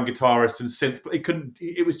part-time guitarist and synth. But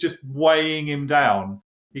it was just weighing him down.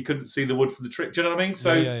 He couldn't see the wood from the tree. Do you know what I mean?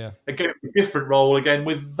 So again, a different role again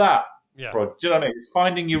with that. Yeah. Do you know what I mean? It's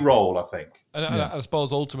finding your role, I think. And I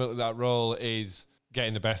suppose ultimately that role is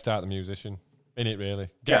getting the best out of the musician. In it, really.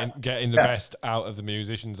 Getting the best out of the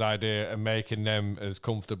musician's idea and making them as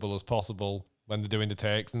comfortable as possible when they're doing the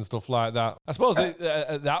takes and stuff like that. I suppose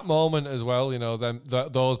at that moment as well,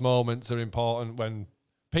 those moments are important when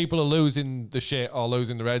people are losing the shit or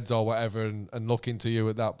losing their heads or whatever and looking to you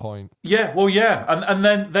at that point. Yeah, well, yeah. And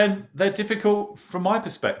then they're difficult from my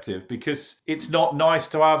perspective because it's not nice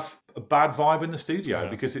to have a bad vibe in the studio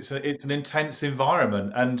because it's an intense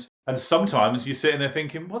environment and sometimes you're sitting there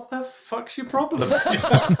thinking, what the fuck's your problem?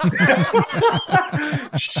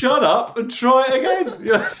 Shut up and try it again.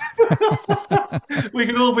 We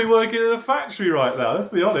can all be working in a factory right now, let's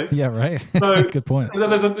be honest. Yeah, right. So good point.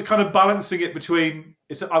 There's a kind of balancing it between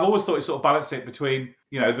I've always thought it's sort of balancing it between,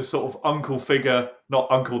 the sort of uncle figure, not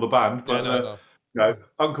Uncle the band, but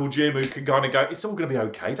Uncle Jim who can kind of go, it's all going to be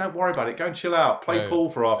okay. Don't worry about it. Go and chill out. Play pool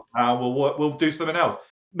for half an hour. We'll do something else.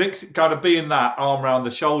 Mix it, kind of being that arm around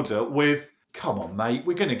the shoulder with, come on, mate,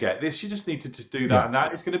 we're going to get this. You just need to just do that and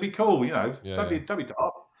that. It's going to be cool. Don't be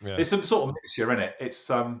daft. Yeah. It's some sort of mixture, isn't it? It's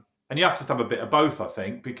and you have to have a bit of both, I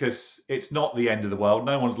think, because it's not the end of the world.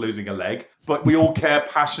 No one's losing a leg, but we all care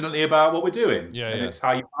passionately about what we're doing. It's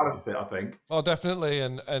how you balance it, I think. Oh, definitely.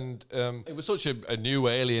 And it was such a new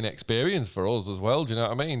alien experience for us as well. Do you know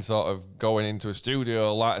what I mean? Sort of going into a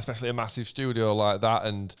studio, especially a massive studio like that,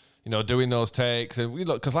 and doing those takes. And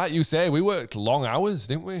because like you say, we worked long hours,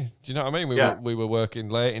 didn't we? Do you know what I mean? We were working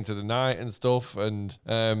late into the night and stuff. And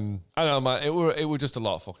I don't know, man, it were just a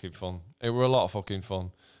lot of fucking fun. It were a lot of fucking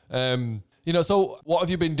fun. So what have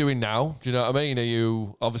you been doing now? Do you know what I mean? Are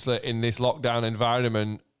you obviously in this lockdown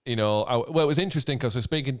environment? It was interesting because we're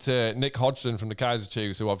speaking to Nick Hodgson from the Kaiser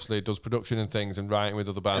Chiefs, who obviously does production and things and writing with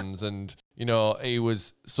other bands. And, he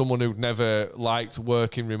was someone who'd never liked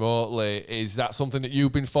working remotely. Is that something that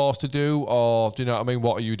you've been forced to do? Or do you know what I mean?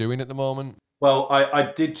 What are you doing at the moment? Well,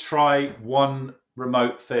 I did try one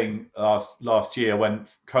remote thing last year when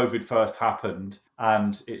COVID first happened,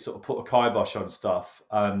 and it sort of put a kibosh on stuff.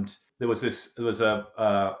 And there was an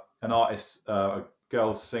artist, a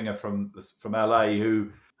girl singer from LA who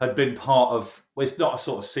had been part of. Well, it's not a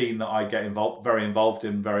sort of scene that I get very involved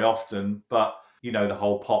in very often, but the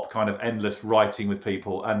whole pop kind of endless writing with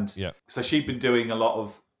people. And so she'd been doing a lot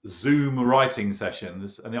of Zoom writing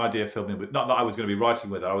sessions, and the idea of filming with, not that I was going to be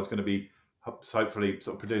writing with her, I was going to be hopefully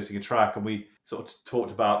sort of producing a track, and we sort of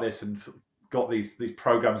talked about this and got these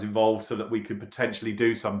programs involved so that we could potentially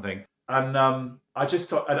do something. And I just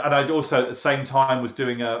thought, and I'd also at the same time was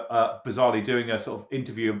doing bizarrely doing a sort of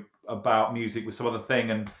interview about music with some other thing,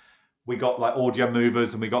 and we got like Audio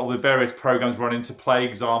Movers, and we got all the various programs running to play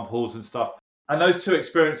examples and stuff. And those two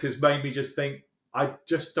experiences made me just think, I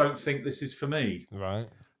just don't think this is for me. Right.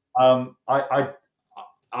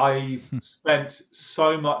 I spent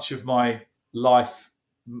so much of my life,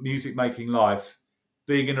 music making life,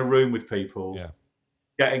 being in a room with people,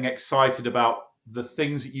 getting excited about the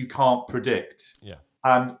things that you can't predict. Yeah.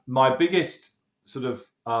 And my biggest sort of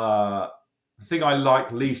thing I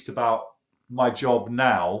like least about my job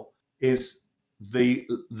now is the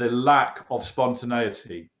lack of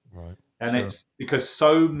spontaneity. Right. And it's because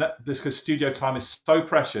studio time is so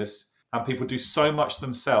precious and people do so much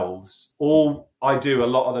themselves. All I do a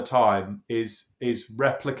lot of the time is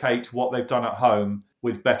replicate what they've done at home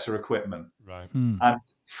with better equipment. Right. And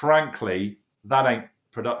frankly, that ain't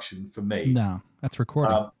production for me. No, that's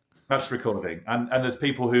recording. That's recording. And there's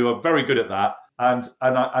people who are very good at that. And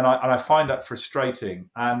I find that frustrating.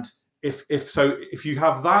 And if you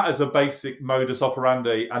have that as a basic modus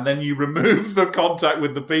operandi, and then you remove the contact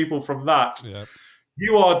with the people from that,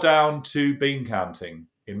 you are down to bean counting,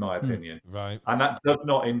 in my opinion. Right. And that does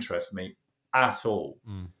not interest me at all.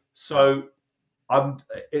 So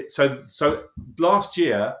so last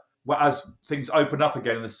year, as things opened up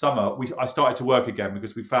again in the summer, I started to work again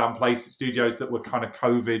because we found studios that were kind of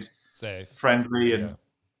COVID friendly and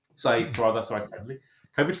safe, rather. Sorry, friendly.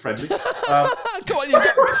 COVID friendly. Come on,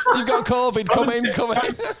 you've got COVID. Come in. Come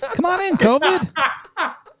on in, COVID.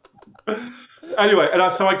 Anyway,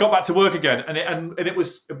 so I got back to work again, and it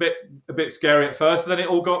was a bit scary at first, and then it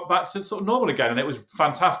all got back to sort of normal again, and it was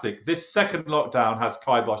fantastic. This second lockdown has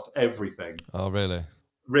kiboshed everything. Oh, really?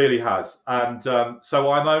 Really has, and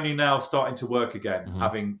so I'm only now starting to work again,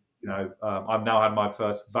 having I've now had my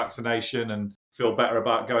first vaccination and feel better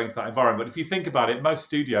about going to that environment. But if you think about it, most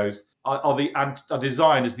studios are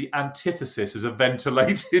designed as the antithesis as a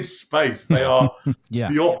ventilated space. They are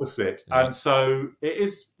the opposite. Yeah. And so it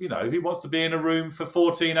is, who wants to be in a room for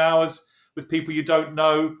 14 hours with people you don't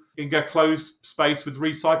know in a closed space with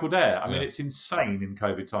recycled air? I mean, it's insane in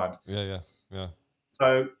COVID times. Yeah.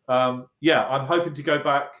 So, I'm hoping to go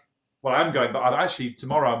back. Well, I am going, but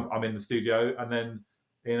tomorrow I'm in the studio, and then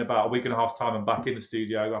in about a week and a half's time, I'm back in the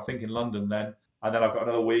studio, I think in London then. And then I've got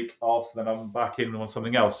another week off, then I'm back in on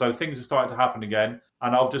something else. So things are starting to happen again,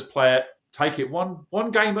 and I'll just take it one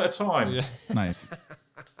game at a time. Yeah. Nice.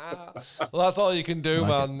 Well, that's all you can do,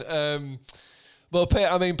 man. Well, Pete,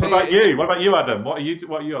 What about you, Adam? What are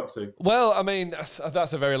you up to? Well, I mean,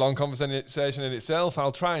 that's a very long conversation in itself.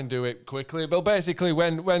 I'll try and do it quickly. But basically,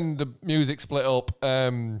 when the music split up,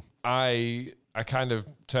 I kind of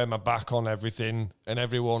turned my back on everything and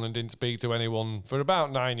everyone and didn't speak to anyone for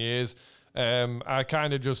about 9 years. I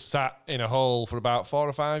kind of just sat in a hole for about 4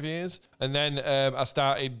 or 5 years. And then I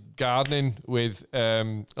started gardening with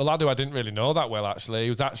a lad who I didn't really know that well, actually. He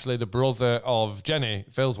was actually the brother of Jenny,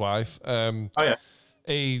 Phil's wife.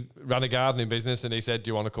 He ran a gardening business and he said,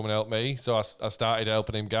 do you want to come and help me? So I started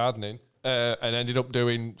helping him gardening and ended up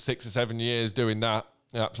doing 6 or 7 years doing that.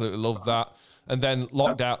 I absolutely loved that. And then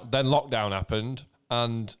lockdown happened.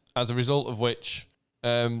 And as a result of which...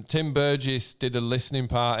 Tim Burgess did a listening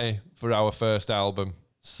party for our first album.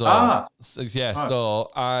 So I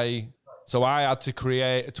had to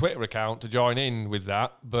create a Twitter account to join in with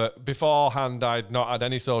that. But beforehand, I'd not had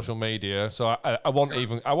any social media, so I wasn't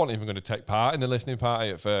even going to take part in the listening party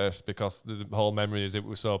at first because the whole memory is it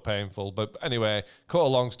was so painful. But anyway, cut a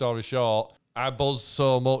long story short, I buzzed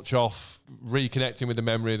so much off reconnecting with the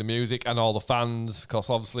memory of the music and all the fans, because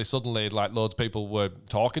obviously suddenly loads of people were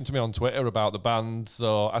talking to me on Twitter about the band.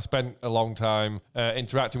 So I spent a long time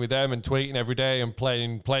interacting with them and tweeting every day and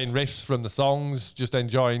playing riffs from the songs, just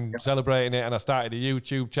enjoying celebrating it. And I started a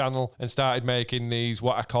YouTube channel and started making these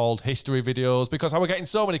what I called history videos, because I was getting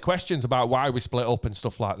so many questions about why we split up and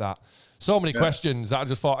stuff like that. So many questions that I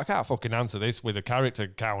just thought, I can't fucking answer this with a character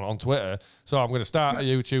count on Twitter. So I'm going to start a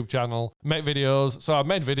YouTube channel, make videos. So I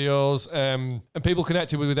made videos and people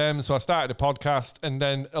connected with them. So I started a podcast. And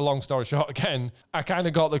then, a long story short, again, I kind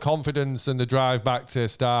of got the confidence and the drive back to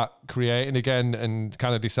start creating again, and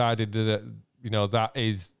kind of decided that, that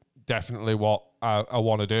is definitely what I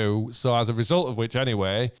want to do. So as a result of which,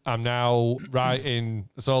 anyway, I'm now writing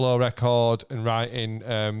a solo record and writing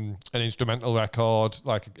an instrumental record,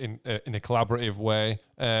 like in a collaborative way.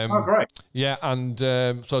 Great. Yeah, and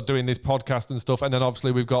so doing this podcast and stuff. And then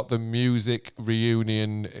obviously we've got the music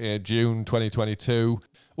reunion June 2022,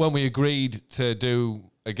 when we agreed to do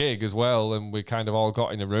a gig as well, and we kind of all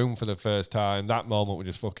got in a room for the first time. That moment was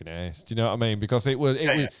just fucking ace. Do you know what I mean? Because it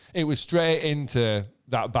was straight into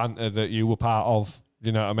that banter that you were part of.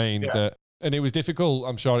 You know what I mean? Yeah. And it was difficult.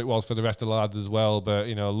 I'm sure it was for the rest of the lads as well. But,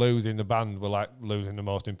 losing the band were like losing the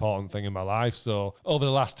most important thing in my life. So over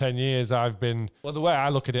the last 10 years, I've been, well, the way I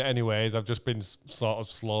look at it anyways, I've just been sort of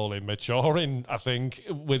slowly maturing, I think,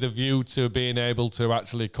 with a view to being able to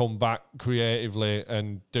actually come back creatively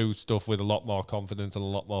and do stuff with a lot more confidence and a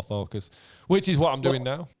lot more focus, which is what I'm doing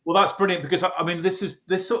now. Well, that's brilliant, because I mean, this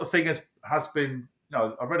sort of thing has been,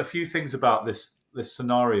 I read a few things about this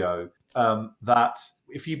scenario, that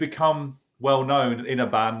if you become well known in a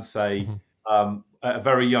band, say, at a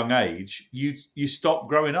very young age, you stop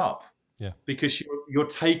growing up, because you're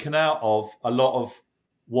taken out of a lot of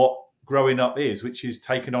what growing up is, which is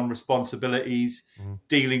taking on responsibilities,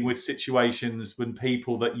 dealing with situations when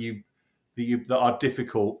people that are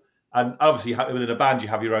difficult, and obviously within a band you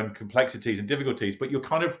have your own complexities and difficulties, but you're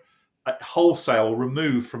kind of wholesale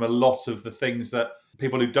removed from a lot of the things that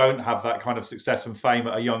people who don't have that kind of success and fame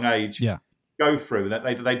at a young age go through. That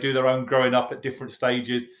they do their own growing up at different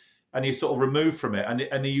stages. and you're sort of removed from it,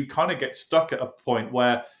 and you kind of get stuck at a point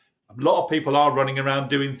where a lot of people are running around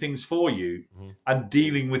doing things for you and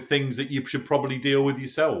dealing with things that you should probably deal with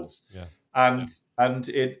yourselves. Yeah. And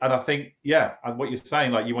I think, and what you're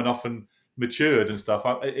saying, like you went off and matured and stuff,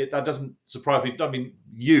 that doesn't surprise me. I mean,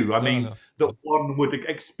 that one would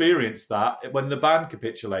experience that when the band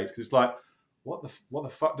capitulates, because it's like, what the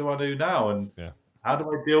fuck do I do now? And how do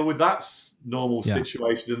I deal with that normal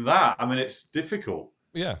situation and that? I mean, it's difficult.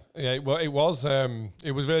 Yeah. Well, it was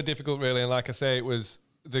very difficult, really. And like I say, it was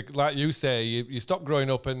like you say, you stop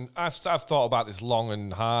growing up, and I've thought about this long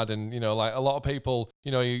and hard, and like a lot of people,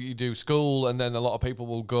 you do school, and then a lot of people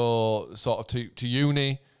will go sort of to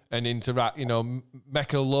uni and interact,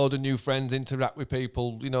 make a load of new friends, interact with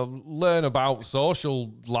people, learn about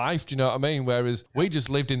social life. Do you know what I mean? Whereas we just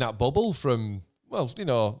lived in that bubble from, well,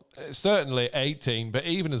 certainly 18, but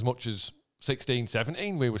even as much as 16,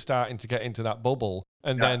 17, we were starting to get into that bubble.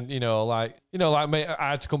 And then, like mate, I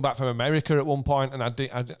had to come back from America at one point, and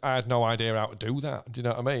I had no idea how to do that. Do you know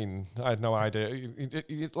what I mean? I had no idea.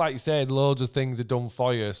 Like you said, loads of things are done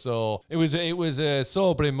for you. So it was a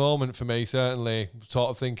sobering moment for me, certainly, sort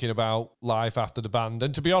of thinking about life after the band.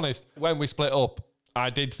 And to be honest, when we split up, I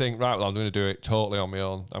did think, right, well, I'm going to do it totally on my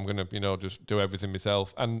own. I'm going to, just do everything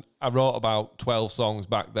myself. And I wrote about 12 songs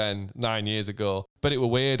back then, 9 years ago. But it was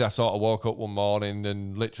weird. I sort of woke up one morning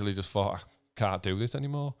and literally just thought, I can't do this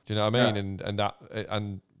anymore. Do you know what I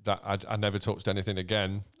mean? I never touched anything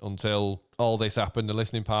again until all this happened, the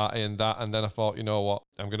listening party and that. And then I thought, you know what?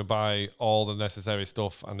 I'm going to buy all the necessary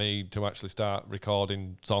stuff I need to actually start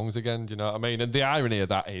recording songs again. Do you know what I mean? And the irony of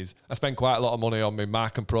that is I spent quite a lot of money on my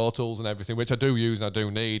Mac and Pro Tools and everything, which I do use and I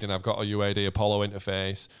do need. And I've got a UAD Apollo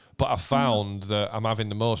interface. But I found that I'm having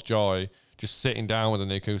the most joy just sitting down with an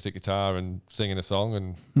acoustic guitar and singing a song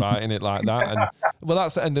and writing it like that. And well,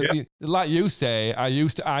 like you say, I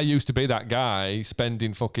used to be that guy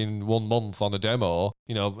spending fucking 1 month on a demo,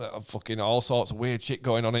 fucking all sorts of weird shit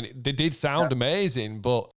going on. And they did sound amazing,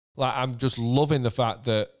 but like, I'm just loving the fact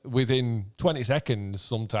that within 20 seconds,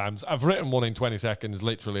 sometimes I've written one in 20 seconds,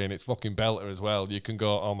 literally, and it's fucking belter as well. You can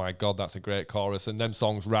go, oh my God, that's a great chorus. And them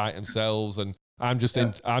songs write themselves. And I'm just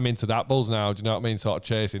I'm into that buzz now. Do you know what I mean? Sort of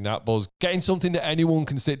chasing that buzz, getting something that anyone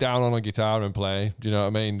can sit down on a guitar and play. Do you know what I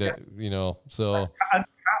mean? So and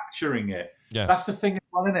capturing it. Yeah, that's the thing,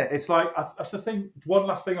 isn't it? It's like that's the thing. One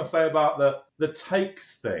last thing I'll say about the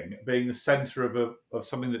takes thing being the center of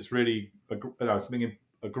something that's really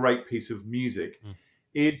a great piece of music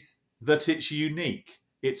is that it's unique.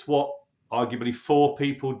 It's what arguably 4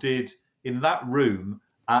 people did in that room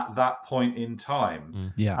at that point in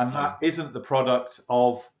time. And that isn't the product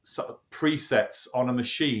of presets on a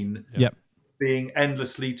machine being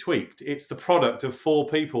endlessly tweaked. It's the product of 4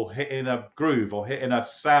 people hitting a groove or hitting a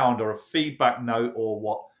sound or a feedback note or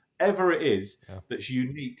whatever it is that's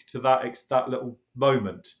unique to that little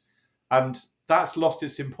moment. And that's lost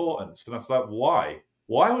its importance. And I was like, why?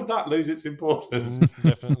 Why would that lose its importance?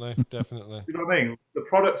 Definitely. You know what I mean? The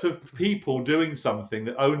product of people doing something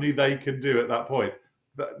that only they can do at that point.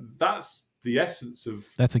 That's the essence of...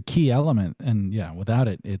 That's a key element. And without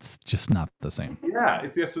it, it's just not the same. Yeah,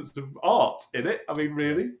 it's the essence of art, isn't it? I mean,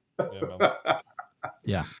 really?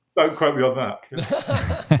 Yeah. Don't quote me on that.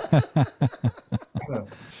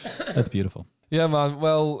 That's beautiful. Yeah, man.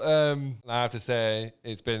 Well, I have to say,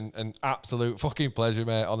 it's been an absolute fucking pleasure,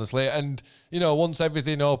 mate, honestly. And, once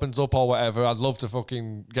everything opens up or whatever, I'd love to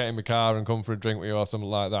fucking get in my car and come for a drink with you or something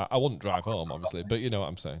like that. I wouldn't drive home, obviously, but you know what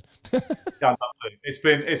I'm saying. Yeah, it's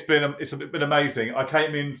been amazing. I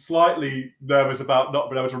came in slightly nervous about not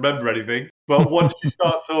being able to remember anything, but once you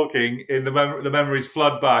start talking, the memories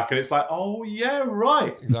flood back, and it's like, oh yeah,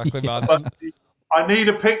 right, exactly, man. But I need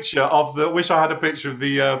a picture of wish I had a picture of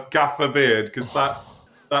the gaffer beard, because that's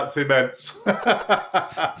immense.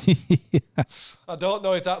 I don't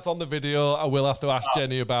know if that's on the video. I will have to ask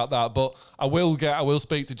Jenny about that, but I will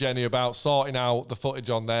speak to Jenny about sorting out the footage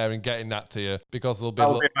on there and getting that to you, because there'll be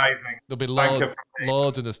amazing. There'll be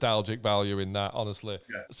loads of nostalgic value in that, honestly.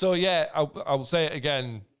 Yeah. So I'll say it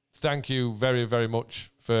again. Thank you very, very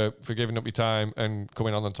much for giving up your time and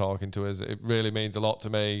coming on and talking to us. It really means a lot to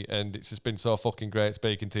me, and it's just been so fucking great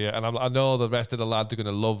speaking to you. And I know the rest of the lads are going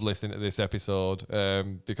to love listening to this episode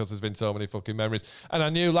because there's been so many fucking memories. And I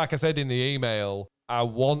knew, like I said in the email, I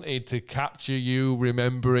wanted to capture you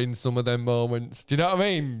remembering some of them moments. Do you know what I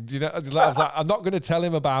mean? I was like, I'm not going to tell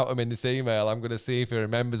him about them in this email. I'm going to see if he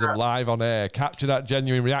remembers them live on air. Capture that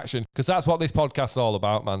genuine reaction, because that's what this podcast's all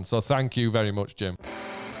about, man. So thank you very much, Jim.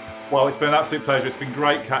 Well, it's been an absolute pleasure. It's been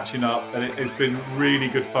great catching up, and it's been really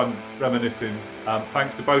good fun reminiscing.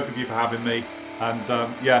 Thanks to both of you for having me. And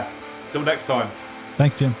till next time.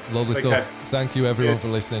 Thanks, Jim. Lovely Take stuff. care. Thank you, everyone, Cheers. for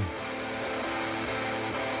listening.